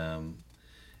writes,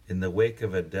 in the wake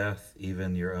of a death,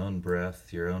 even your own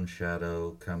breath, your own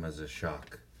shadow come as a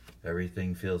shock.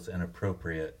 Everything feels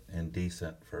inappropriate,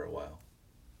 indecent for a while.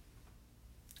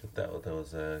 That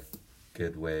was a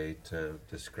good way to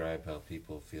describe how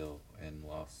people feel in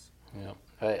loss. Yeah,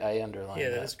 I underline that. Yeah,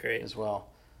 that's great as well.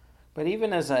 But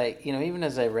even as I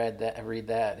read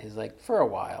that, he's like, for a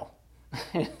while.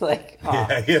 Like,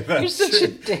 you're such a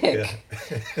dick.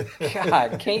 Yeah.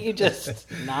 God, can't you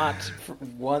just not for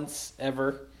once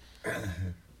ever?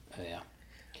 Yeah,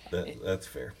 that's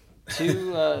fair.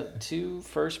 Two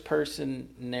first-person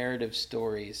narrative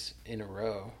stories in a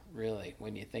row, really,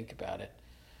 when you think about it.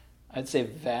 I'd say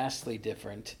vastly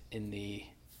different in the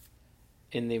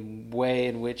way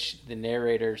in which the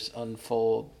narrators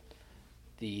unfold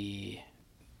their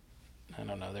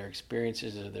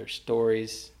experiences or their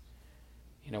stories.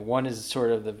 One is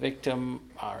sort of the victim,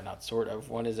 or not sort of,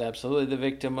 one is absolutely the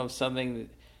victim of something.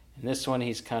 In this one,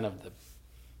 he's kind of the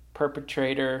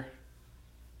perpetrator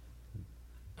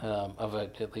of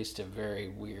at least a very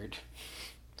weird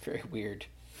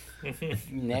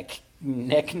neck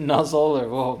nuzzle, or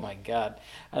oh my god,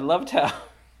 I loved how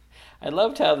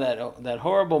that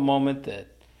horrible moment that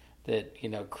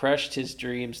crushed his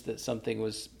dreams that something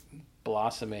was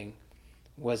blossoming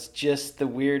was just the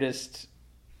weirdest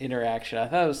interaction. I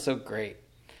thought it was so great.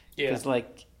 Yeah, because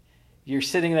like you're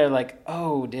sitting there like,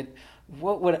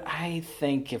 what would I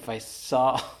think if I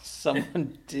saw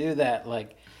someone do that?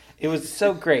 Like, it was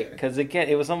so great because again,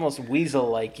 it was almost weasel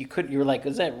like. You were like,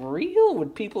 is that real?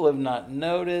 Would people have not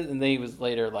noticed? And then he was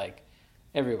later like,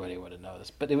 everybody would have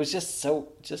noticed. But it was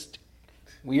just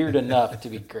weird enough to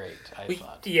be great. I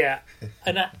thought. Yeah,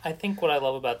 and I think what I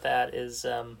love about that is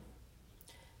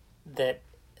that,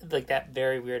 like, that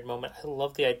very weird moment. I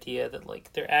love the idea that,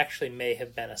 like, there actually may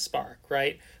have been a spark,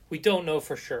 right? We don't know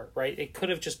for sure, right? It could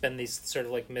have just been these sort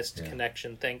of like missed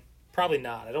connection thing. Probably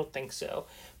not. I don't think so.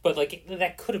 But like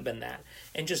that could have been that,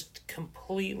 and just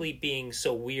completely being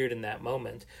so weird in that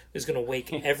moment is going to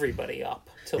wake everybody up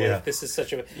to like this is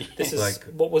like,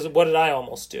 what did I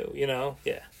almost do? Yeah.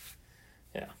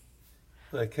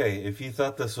 Like, hey, if you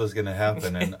thought this was going to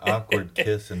happen, an awkward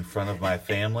kiss in front of my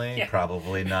family,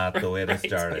 probably not the way to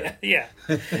start it. Yeah.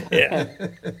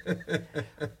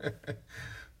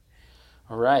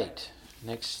 All right.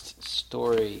 Next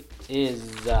story is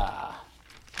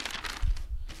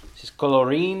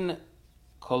Colorín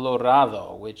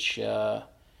Colorado, which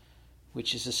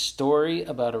is a story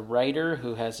about a writer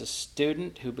who has a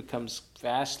student who becomes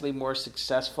vastly more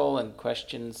successful and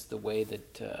questions the way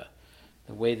that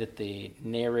the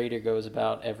narrator goes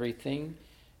about everything,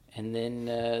 and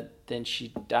then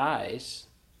she dies,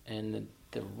 and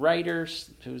the writer,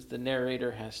 who's the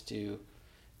narrator, has to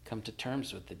come to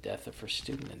terms with the death of her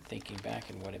student and thinking back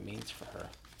and what it means for her.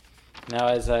 Now,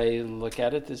 as I look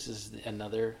at it, this is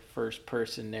another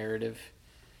first-person narrative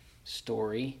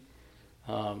story.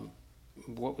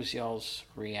 What was y'all's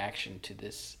reaction to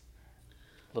this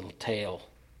little tale?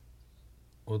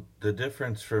 Well, the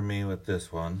difference for me with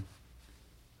this one,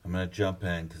 I'm going to jump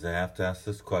in because I have to ask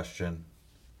this question,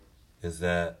 is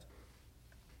that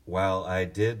while I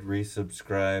did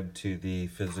resubscribe to the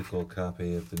physical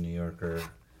copy of the New Yorker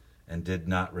and did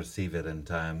not receive it in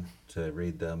time to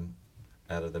read them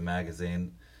out of the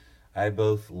magazine, I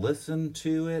both listened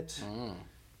to it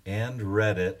and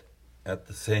read it at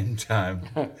the same time.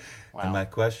 Wow. And my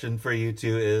question for you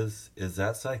two is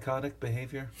that psychotic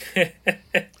behavior?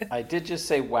 I did just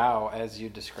say wow as you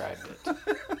described it.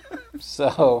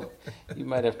 So you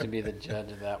might have to be the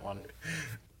judge of that one.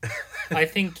 I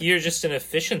think you're just an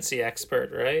efficiency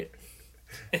expert, right?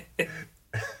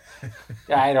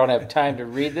 I don't have time to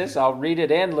read this. I'll read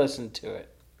it and listen to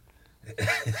it.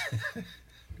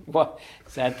 Well,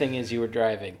 sad thing is you were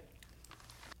driving.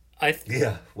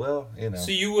 Yeah, well,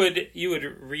 So you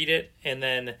would read it and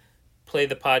then play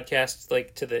the podcast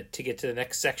like to get to the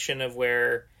next section of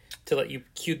where to let you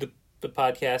cue the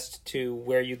podcast to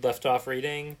where you'd left off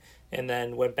reading and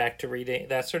then went back to reading,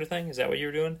 that sort of thing? Is that what you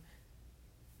were doing?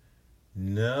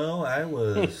 No, I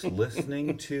was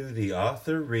listening to the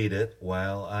author read it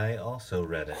while I also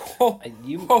read it.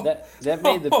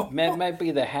 That might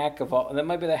be the hack of all. That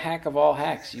might be the hack of all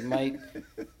hacks.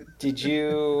 Did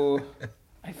you?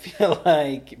 I feel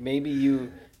like maybe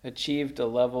you achieved a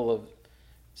level of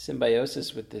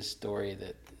symbiosis with this story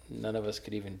that none of us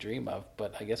could even dream of.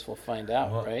 But I guess we'll find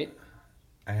out, right?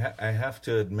 I have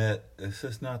to admit, this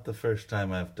is not the first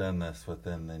time I've done this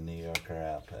within the New Yorker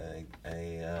app.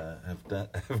 I've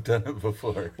done it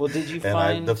before. Well, did you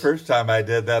find the first time I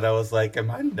did that, I was like,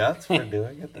 "Am I nuts for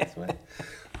doing it this way?"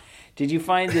 Did you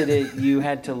find that you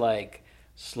had to like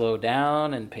slow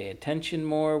down and pay attention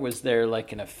more? Was there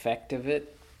like an effect of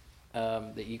it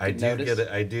that you could notice?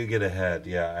 I do get ahead.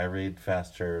 Yeah, I read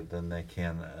faster than they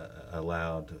can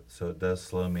allowed, so it does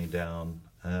slow me down.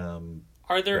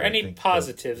 Are there any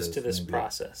positives to this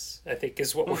process? I think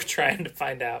is what we're trying to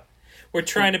find out. We're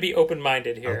trying to be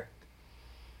open-minded here.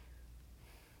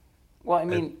 Well, I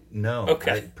mean, no,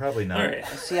 okay, probably not. All right.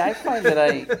 See, I find that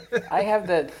I have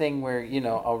that thing where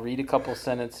I'll read a couple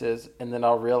sentences and then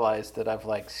I'll realize that I've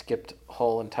like skipped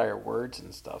whole entire words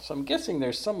and stuff. So I'm guessing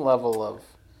there's some level of,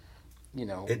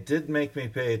 It did make me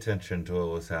pay attention to what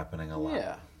was happening a lot.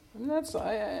 Yeah, and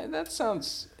that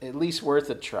sounds at least worth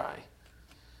a try.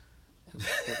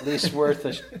 At least worth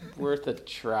a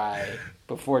try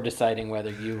before deciding whether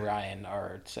you, Ryan,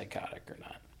 are psychotic or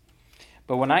not.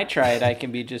 But when I try it, I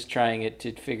can be just trying it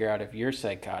to figure out if you're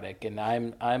psychotic, and I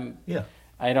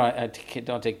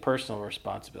don't take personal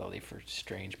responsibility for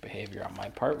strange behavior on my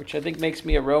part, which I think makes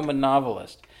me a Roman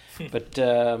novelist. But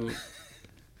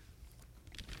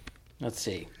let's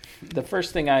see. The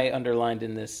first thing I underlined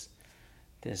in this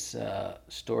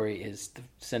story is the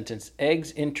sentence,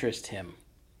 "Eggs interest him."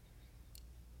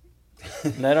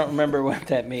 And I don't remember what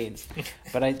that means,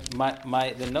 but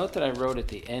the note that I wrote at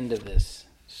the end of this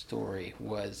story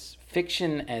was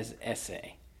fiction as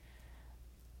essay,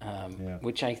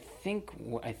 which I think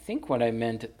what I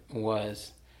meant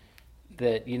was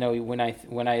that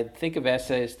when I think of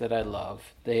essays that I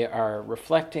love, they are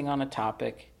reflecting on a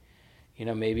topic.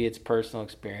 Maybe it's personal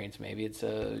experience, maybe it's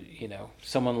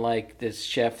someone like this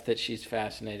chef that she's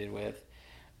fascinated with.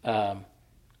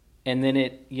 And then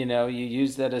you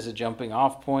use that as a jumping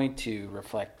off point to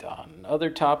reflect on other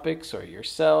topics or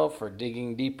yourself or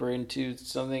digging deeper into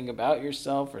something about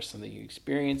yourself or something you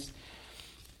experienced.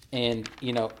 And,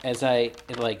 as I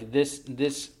like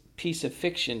this piece of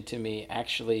fiction to me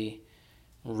actually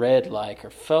read like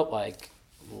or felt like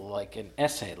an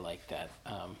essay like that,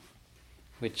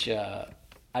 which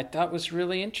I thought was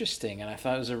really interesting. And I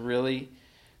thought it was a really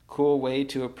cool way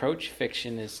to approach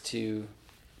fiction is to,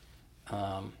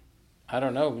 I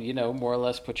don't know, more or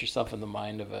less put yourself in the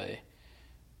mind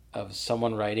of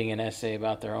someone writing an essay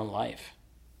about their own life.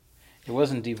 It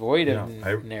wasn't devoid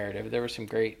of narrative. There were some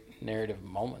great narrative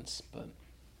moments, but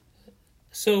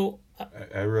so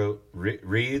I wrote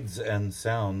reads and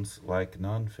sounds like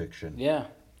nonfiction. Yeah,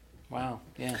 wow,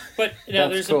 yeah. But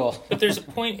that's cool. There's a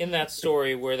point in that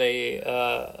story where when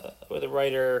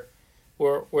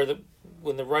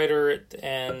the writer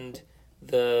and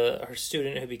her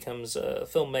student who becomes a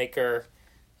filmmaker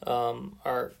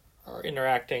are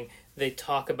interacting, they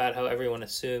talk about how everyone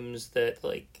assumes that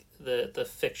like the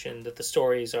fiction, that the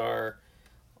stories are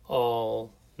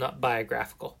all not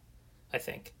biographical, I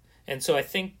think. And so I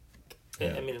think,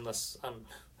 Yeah. I mean, unless I'm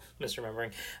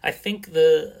misremembering, I think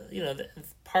the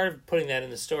part of putting that in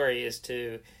the story is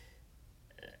to,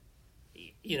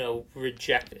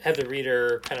 have the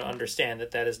reader kind of understand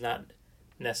that is not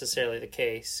necessarily the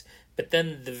case. But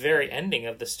then the very ending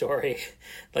of the story,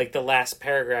 like the last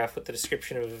paragraph with the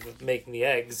description of making the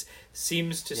eggs,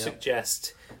 seems to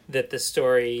suggest that the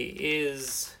story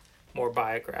is more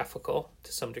biographical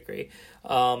to some degree.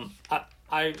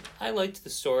 I liked the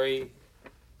story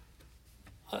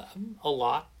a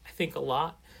lot. I think a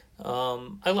lot.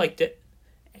 I liked it,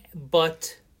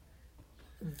 but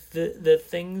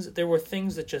there were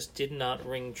things that just did not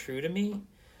ring true to me.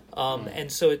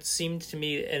 And so it seemed to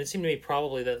me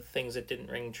probably that the things that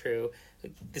didn't ring true,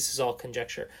 this is all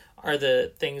conjecture, are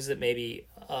the things that maybe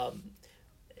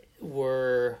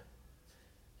were,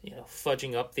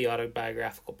 fudging up the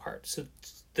autobiographical part. So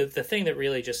the thing that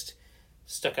really just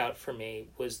stuck out for me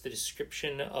was the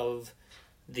description of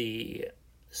the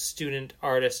student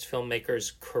artist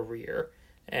filmmaker's career.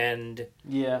 And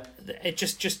it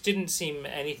just didn't seem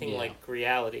anything like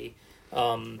reality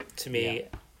to me. Yeah.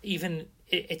 Even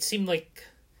it seemed like,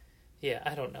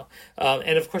 I don't know.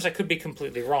 And of course, I could be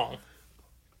completely wrong.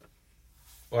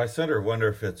 Well, I sort of wonder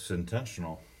if it's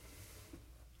intentional.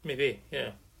 Maybe,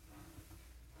 yeah.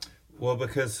 Well,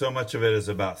 because so much of it is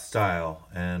about style,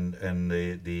 and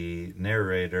the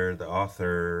narrator, the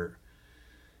author,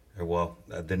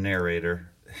 the narrator,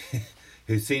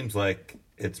 who seems like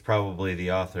it's probably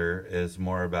the author, is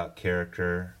more about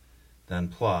character than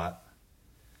plot,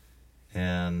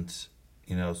 and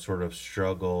sort of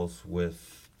struggles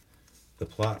with the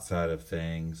plot side of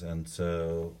things. And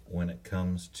so when it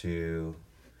comes to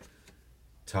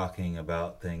talking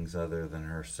about things other than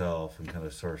herself and kind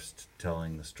of sort of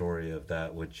telling the story of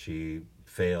that, would she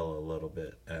fail a little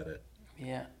bit at it?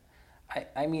 Yeah.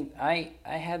 I mean, I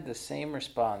had the same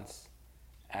response,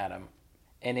 Adam,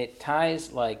 and it ties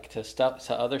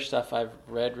to other stuff I've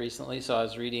read recently. So I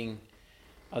was reading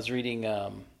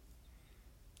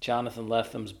Jonathan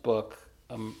Lethem's book,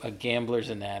 A Gambler's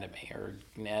Anatomy, or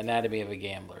Anatomy of a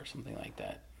Gambler, or something like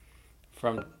that,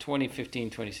 from 2015,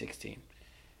 2016.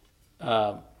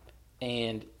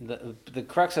 And the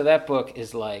crux of that book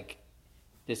is like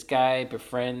this guy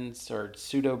befriends or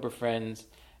pseudo befriends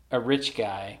a rich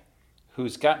guy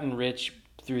who's gotten rich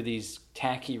through these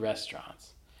tacky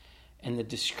restaurants. And the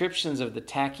descriptions of the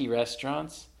tacky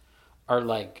restaurants are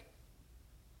like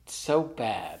so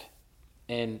bad.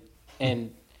 And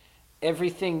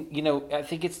everything, I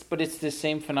think it's the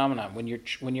same phenomenon when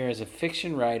you're as a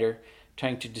fiction writer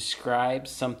trying to describe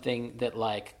something that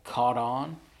like caught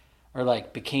on or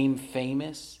like became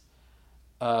famous.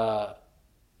 It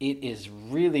is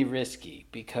really risky,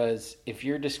 because if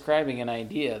you're describing an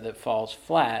idea that falls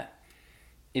flat,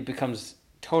 it becomes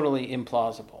totally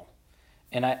implausible.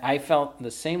 And I felt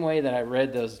the same way that I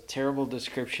read those terrible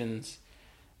descriptions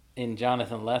in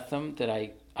Jonathan Lethem, that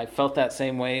I felt that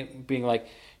same way, being like,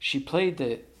 she played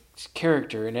the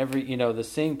character in every, the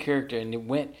same character, and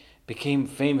it became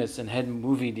famous and had a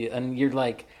movie deal. And you're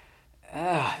like,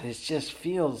 this just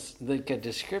feels like a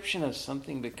description of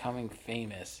something becoming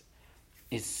famous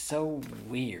is so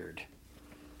weird.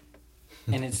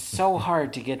 And it's so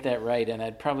hard to get that right. And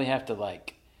I'd probably have to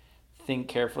like think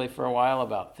carefully for a while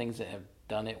about things that have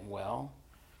done it well.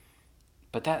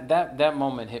 But that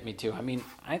moment hit me too. I mean,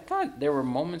 I thought there were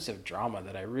moments of drama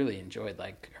that I really enjoyed,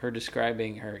 like her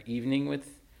describing her evening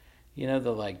with, the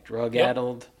like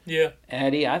drug-addled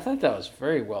Addie. I thought that was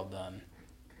very well done,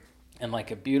 and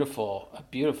like a beautiful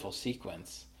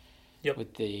sequence. Yep.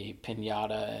 With the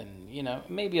piñata and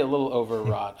maybe a little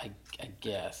overwrought, I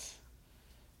guess,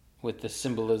 with the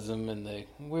symbolism and the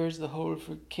where's the hole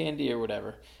for candy or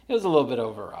whatever. It was a little bit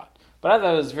overwrought, but I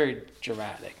thought it was very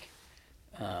dramatic.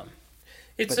 I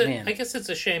guess it's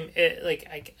a shame.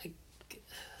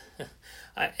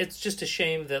 It's just a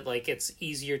shame that like it's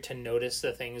easier to notice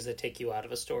the things that take you out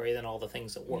of a story than all the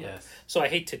things that work. Yes. So I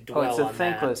hate to dwell on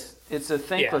that. It's a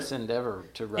thankless endeavor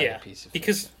to write a piece of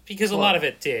fiction. Because a lot of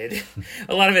it did.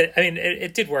 A lot of it, I mean,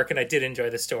 it did work, and I did enjoy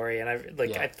the story, and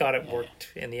I thought it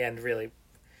worked in the end really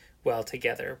well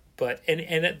together. But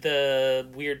and the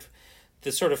weird,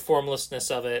 the sort of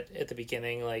formlessness of it at the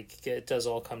beginning, like it does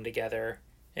all come together,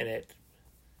 and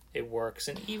it works,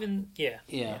 and even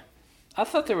yeah. I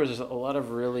thought there was a lot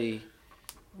of really,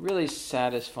 really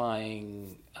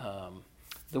satisfying,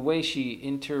 the way she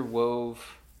interwove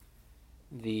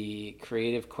the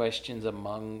creative questions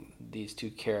among these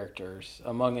two characters,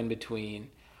 among and between,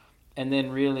 and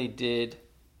then really did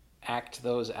act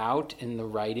those out in the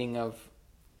writing of,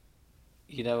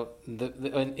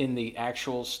 in the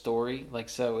actual story, like,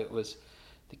 so it was,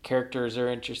 the characters are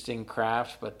interesting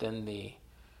craft, but then the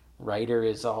writer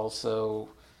is also,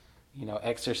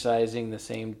 exercising the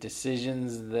same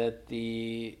decisions that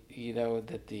the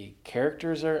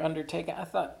characters are undertaking. I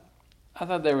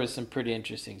thought there was some pretty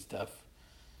interesting stuff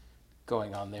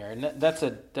going on there, and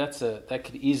that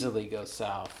could easily go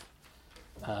south.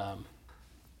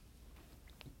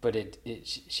 But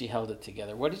she held it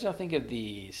together. What did y'all think of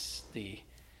the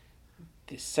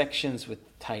sections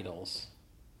with titles?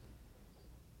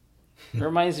 It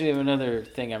reminds me of another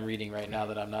thing I'm reading right now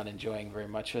that I'm not enjoying very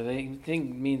much. I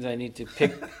think means I need to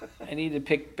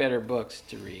pick better books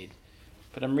to read.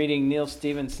 But I'm reading Neil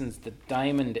Stephenson's The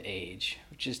Diamond Age,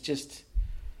 which is just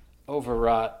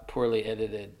overwrought, poorly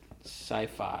edited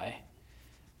sci-fi.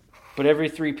 But every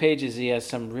 3 pages he has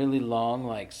some really long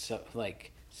like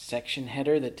section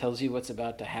header that tells you what's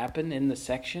about to happen in the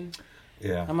section.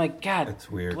 Yeah. I'm like, God, that's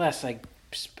weird. Bless, I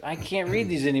can't read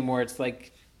these anymore. It's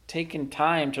like taking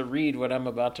time to read what I'm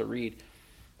about to read.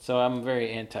 So I'm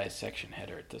very anti-section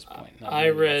header at this point. I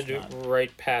read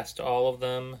right past all of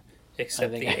them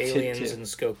except the aliens in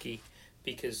Skokie,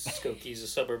 because Skokie's a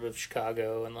suburb of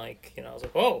Chicago, and I was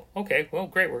like, oh, okay, well,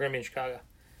 great, we're going to be in Chicago.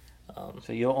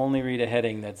 So you'll only read a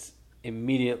heading that's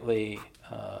immediately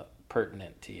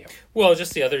pertinent to you. Well,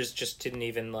 just the others just didn't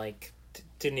even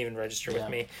register with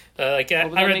me. I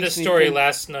read this story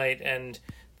last night, and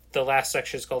the last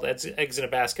section is called eggs in a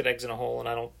basket, eggs in a hole, and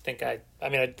I don't think I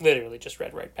literally just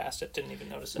read right past it, didn't even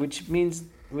notice it. Which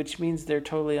means they're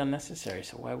totally unnecessary.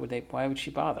 So why would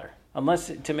she bother?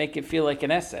 Unless to make it feel like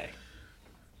an essay.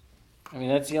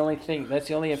 That's the only thing. That's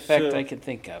the only effect I can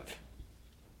think of.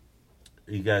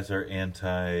 You guys are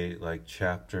anti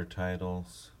chapter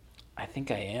titles? I think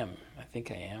I am.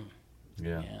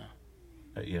 Yeah.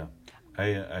 Yeah. I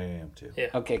am too. Yeah.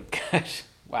 Okay, gosh.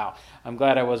 Wow. I'm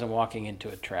glad I wasn't walking into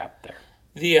a trap there.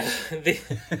 The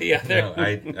other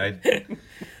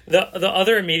No, the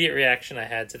other immediate reaction I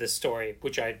had to this story,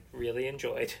 which I really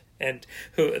enjoyed, and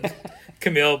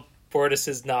Camille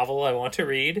Bordis's novel I want to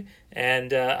read,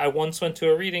 and I once went to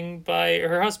a reading by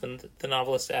her husband, the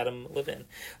novelist Adam Levin.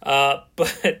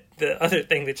 But the other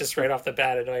thing that just right off the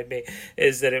bat annoyed me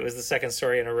is that it was the second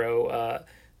story in a row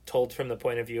told from the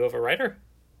point of view of a writer.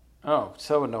 Oh,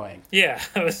 so annoying. Yeah,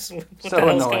 what the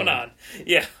hell's going on?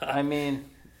 Yeah.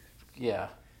 Yeah.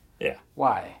 Yeah.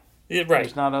 Why? Yeah, right.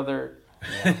 There's not other...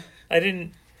 Yeah.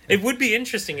 It would be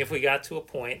interesting if we got to a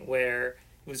point where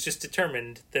it was just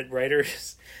determined that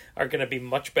writers are going to be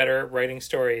much better at writing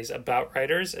stories about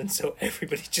writers, and so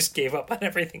everybody just gave up on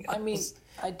everything else.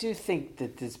 I do think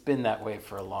that it's been that way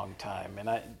for a long time, and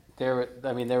there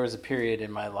was a period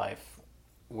in my life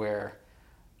where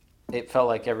it felt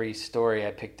like every story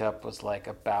I picked up was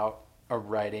about a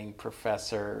writing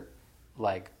professor,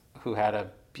 who had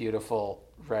a beautiful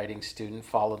writing student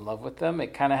fall in love with them.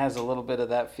 It kind of has a little bit of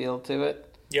that feel to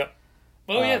it. Yep.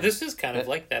 Well, yeah, this is kind of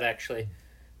like that, actually.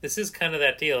 This is kind of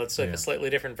that deal. It's a slightly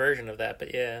different version of that,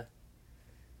 but yeah.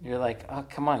 You're like, oh,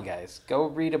 come on, guys. Go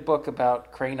read a book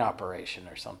about crane operation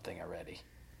or something already.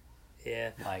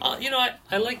 Yeah.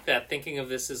 I like that, thinking of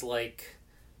this as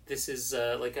this is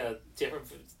a different,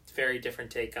 very different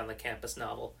take on the campus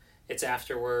novel. It's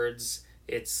afterwards.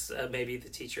 It's maybe the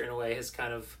teacher in a way has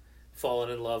kind of fallen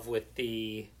in love with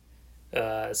the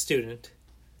student.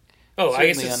 Oh, I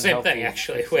guess it's the same thing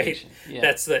actually. Wait,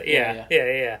 that's the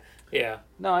yeah.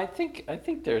 No, I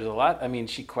think there's a lot.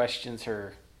 She questions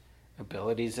her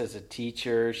abilities as a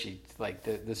teacher. She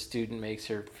the student makes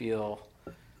her feel,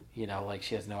 like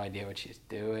she has no idea what she's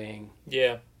doing.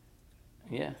 Yeah.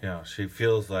 Yeah. Yeah, she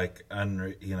feels like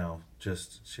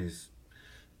just she's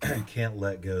can't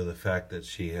let go of the fact that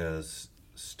she has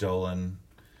stolen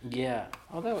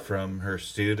from her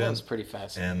student. That was pretty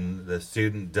fascinating. And the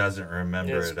student doesn't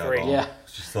remember it at all. Yeah.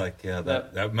 It's just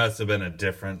that must have been a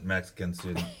different Mexican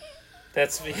student.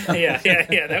 That's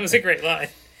that was a great line.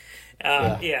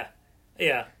 Yeah.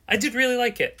 I did really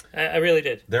like it. I really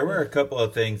did. There were a couple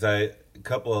of lines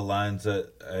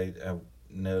that I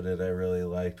noted I really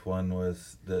liked. One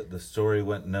was the story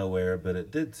went nowhere, but it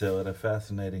did so at a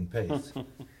fascinating pace.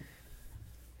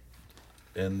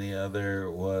 And the other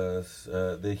was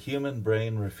the human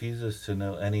brain refuses to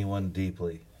know anyone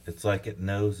deeply. It's like it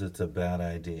knows it's a bad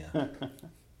idea.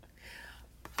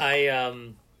 I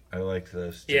liked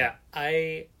those too. Yeah,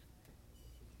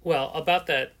 about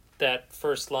that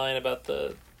first line about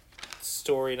the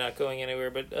story not going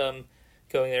anywhere, but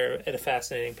going there at a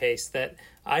fascinating pace, that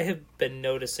I have been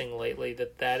noticing lately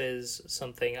that is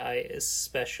something I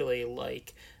especially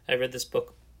like. I read this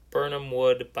book, Burnham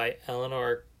Wood by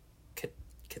Eleanor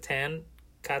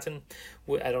Cotton,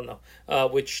 I don't know,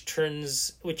 which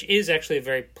is actually a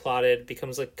very plotted,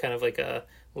 becomes like kind of like a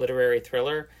literary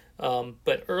thriller.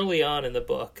 But early on in the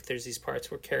book, there's these parts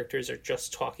where characters are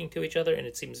just talking to each other, and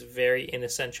it seems very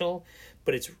inessential.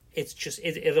 But it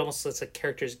almost looks like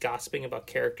characters gossiping about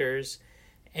characters,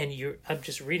 and I'm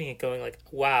just reading it, going like,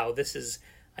 wow,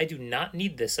 I do not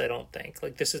need this. I don't think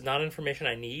like this is not information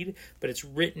I need, but it's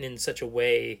written in such a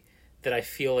way that I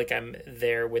feel like I'm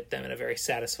there with them in a very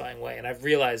satisfying way, and I've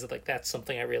realized that like that's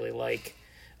something I really like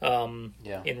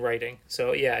in writing.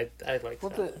 So yeah, I like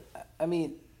that. I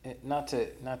mean, not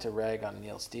to rag on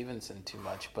Neil Stephenson too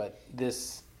much, but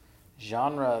this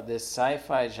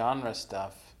sci-fi genre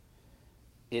stuff,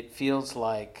 it feels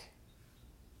like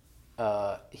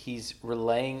he's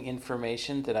relaying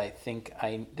information that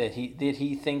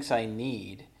he thinks I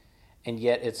need, and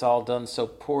yet it's all done so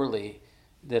poorly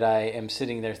that I am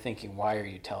sitting there thinking, why are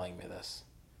you telling me this?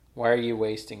 Why are you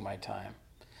wasting my time?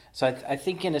 So I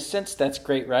think in a sense that's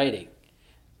great writing,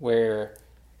 where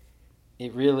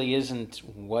it really isn't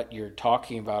what you're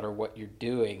talking about or what you're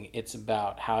doing, it's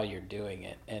about how you're doing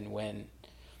it. And when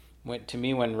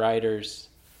writers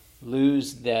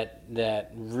lose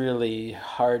that really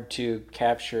hard to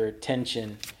capture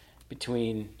tension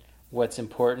between what's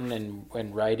important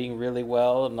and writing really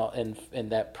well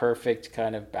and that perfect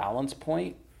kind of balance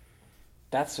point,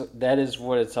 that is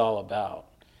what it's all about.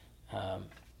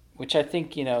 Which I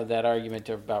think, that argument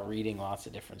about reading lots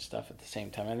of different stuff at the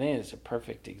same time, I think it's a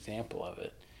perfect example of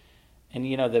it. And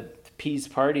the Peas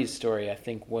Parties story, I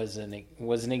think, was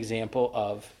an example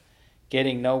of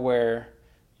getting nowhere,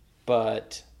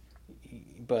 but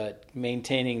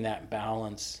maintaining that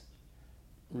balance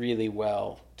really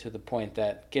well, to the point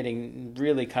that getting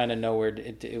really kind of nowhere,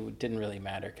 it didn't really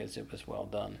matter because it was well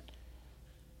done.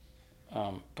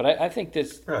 But I think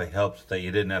this really helps that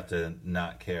you didn't have to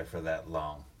not care for that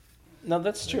long. No,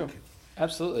 that's true.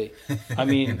 Absolutely. I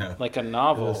mean, like a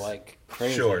novel, like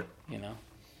crazy. Short.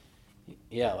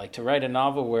 Yeah, like to write a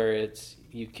novel where it's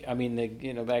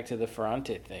back to the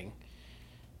Ferrante thing.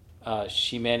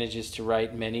 She manages to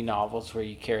write many novels where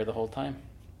you care the whole time.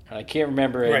 I can't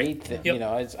remember anything.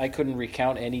 Yep. I couldn't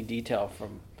recount any detail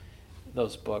from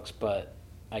those books, but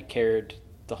I cared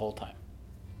the whole time.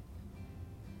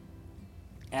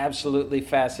 Absolutely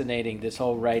fascinating, this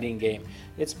whole writing game.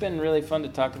 It's been really fun to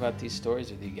talk about these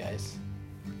stories with you guys.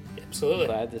 Absolutely.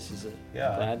 I'm glad this is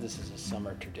a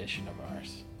summer tradition of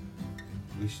ours.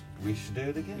 We should do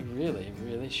it again. We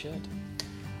really should.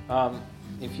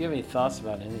 If you have any thoughts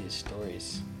about any of these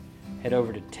stories, head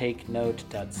over to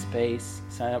takenote.space.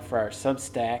 Sign up for our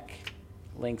Substack.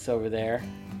 Links over there.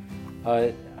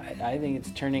 I think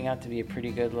it's turning out to be a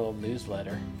pretty good little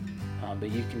newsletter.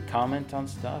 But you can comment on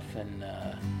stuff and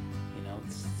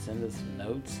send us some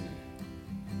notes and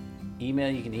email.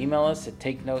 You can email us at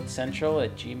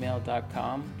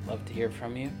takenotecentral@gmail.com. Love to hear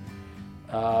from you.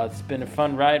 It's been a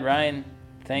fun ride, Ryan.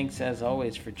 Thanks as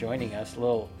always for joining us a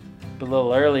little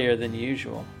earlier than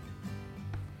usual.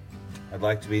 I'd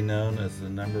like to be known as the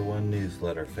 #1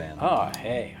 newsletter fan. Oh,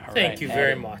 hey! All Thank right. you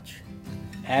very much.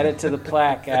 Add it to the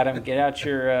plaque, Adam. Get out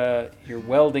your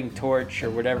welding torch or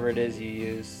whatever it is you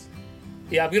use.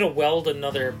 Yeah, I'm gonna weld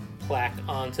another plaque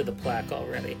onto the plaque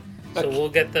already. So we'll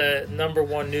get the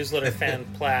 #1 newsletter fan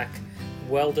plaque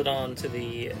welded onto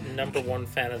the #1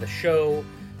 fan of the show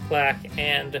plaque,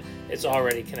 and it's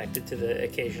already connected to the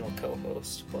occasional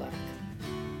co-host plaque.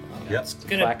 Yep. It's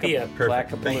gonna be a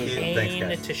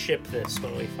pain to ship this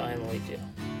when we finally do.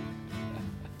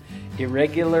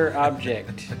 Irregular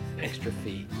object, extra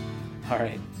fee. All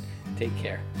right, take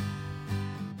care.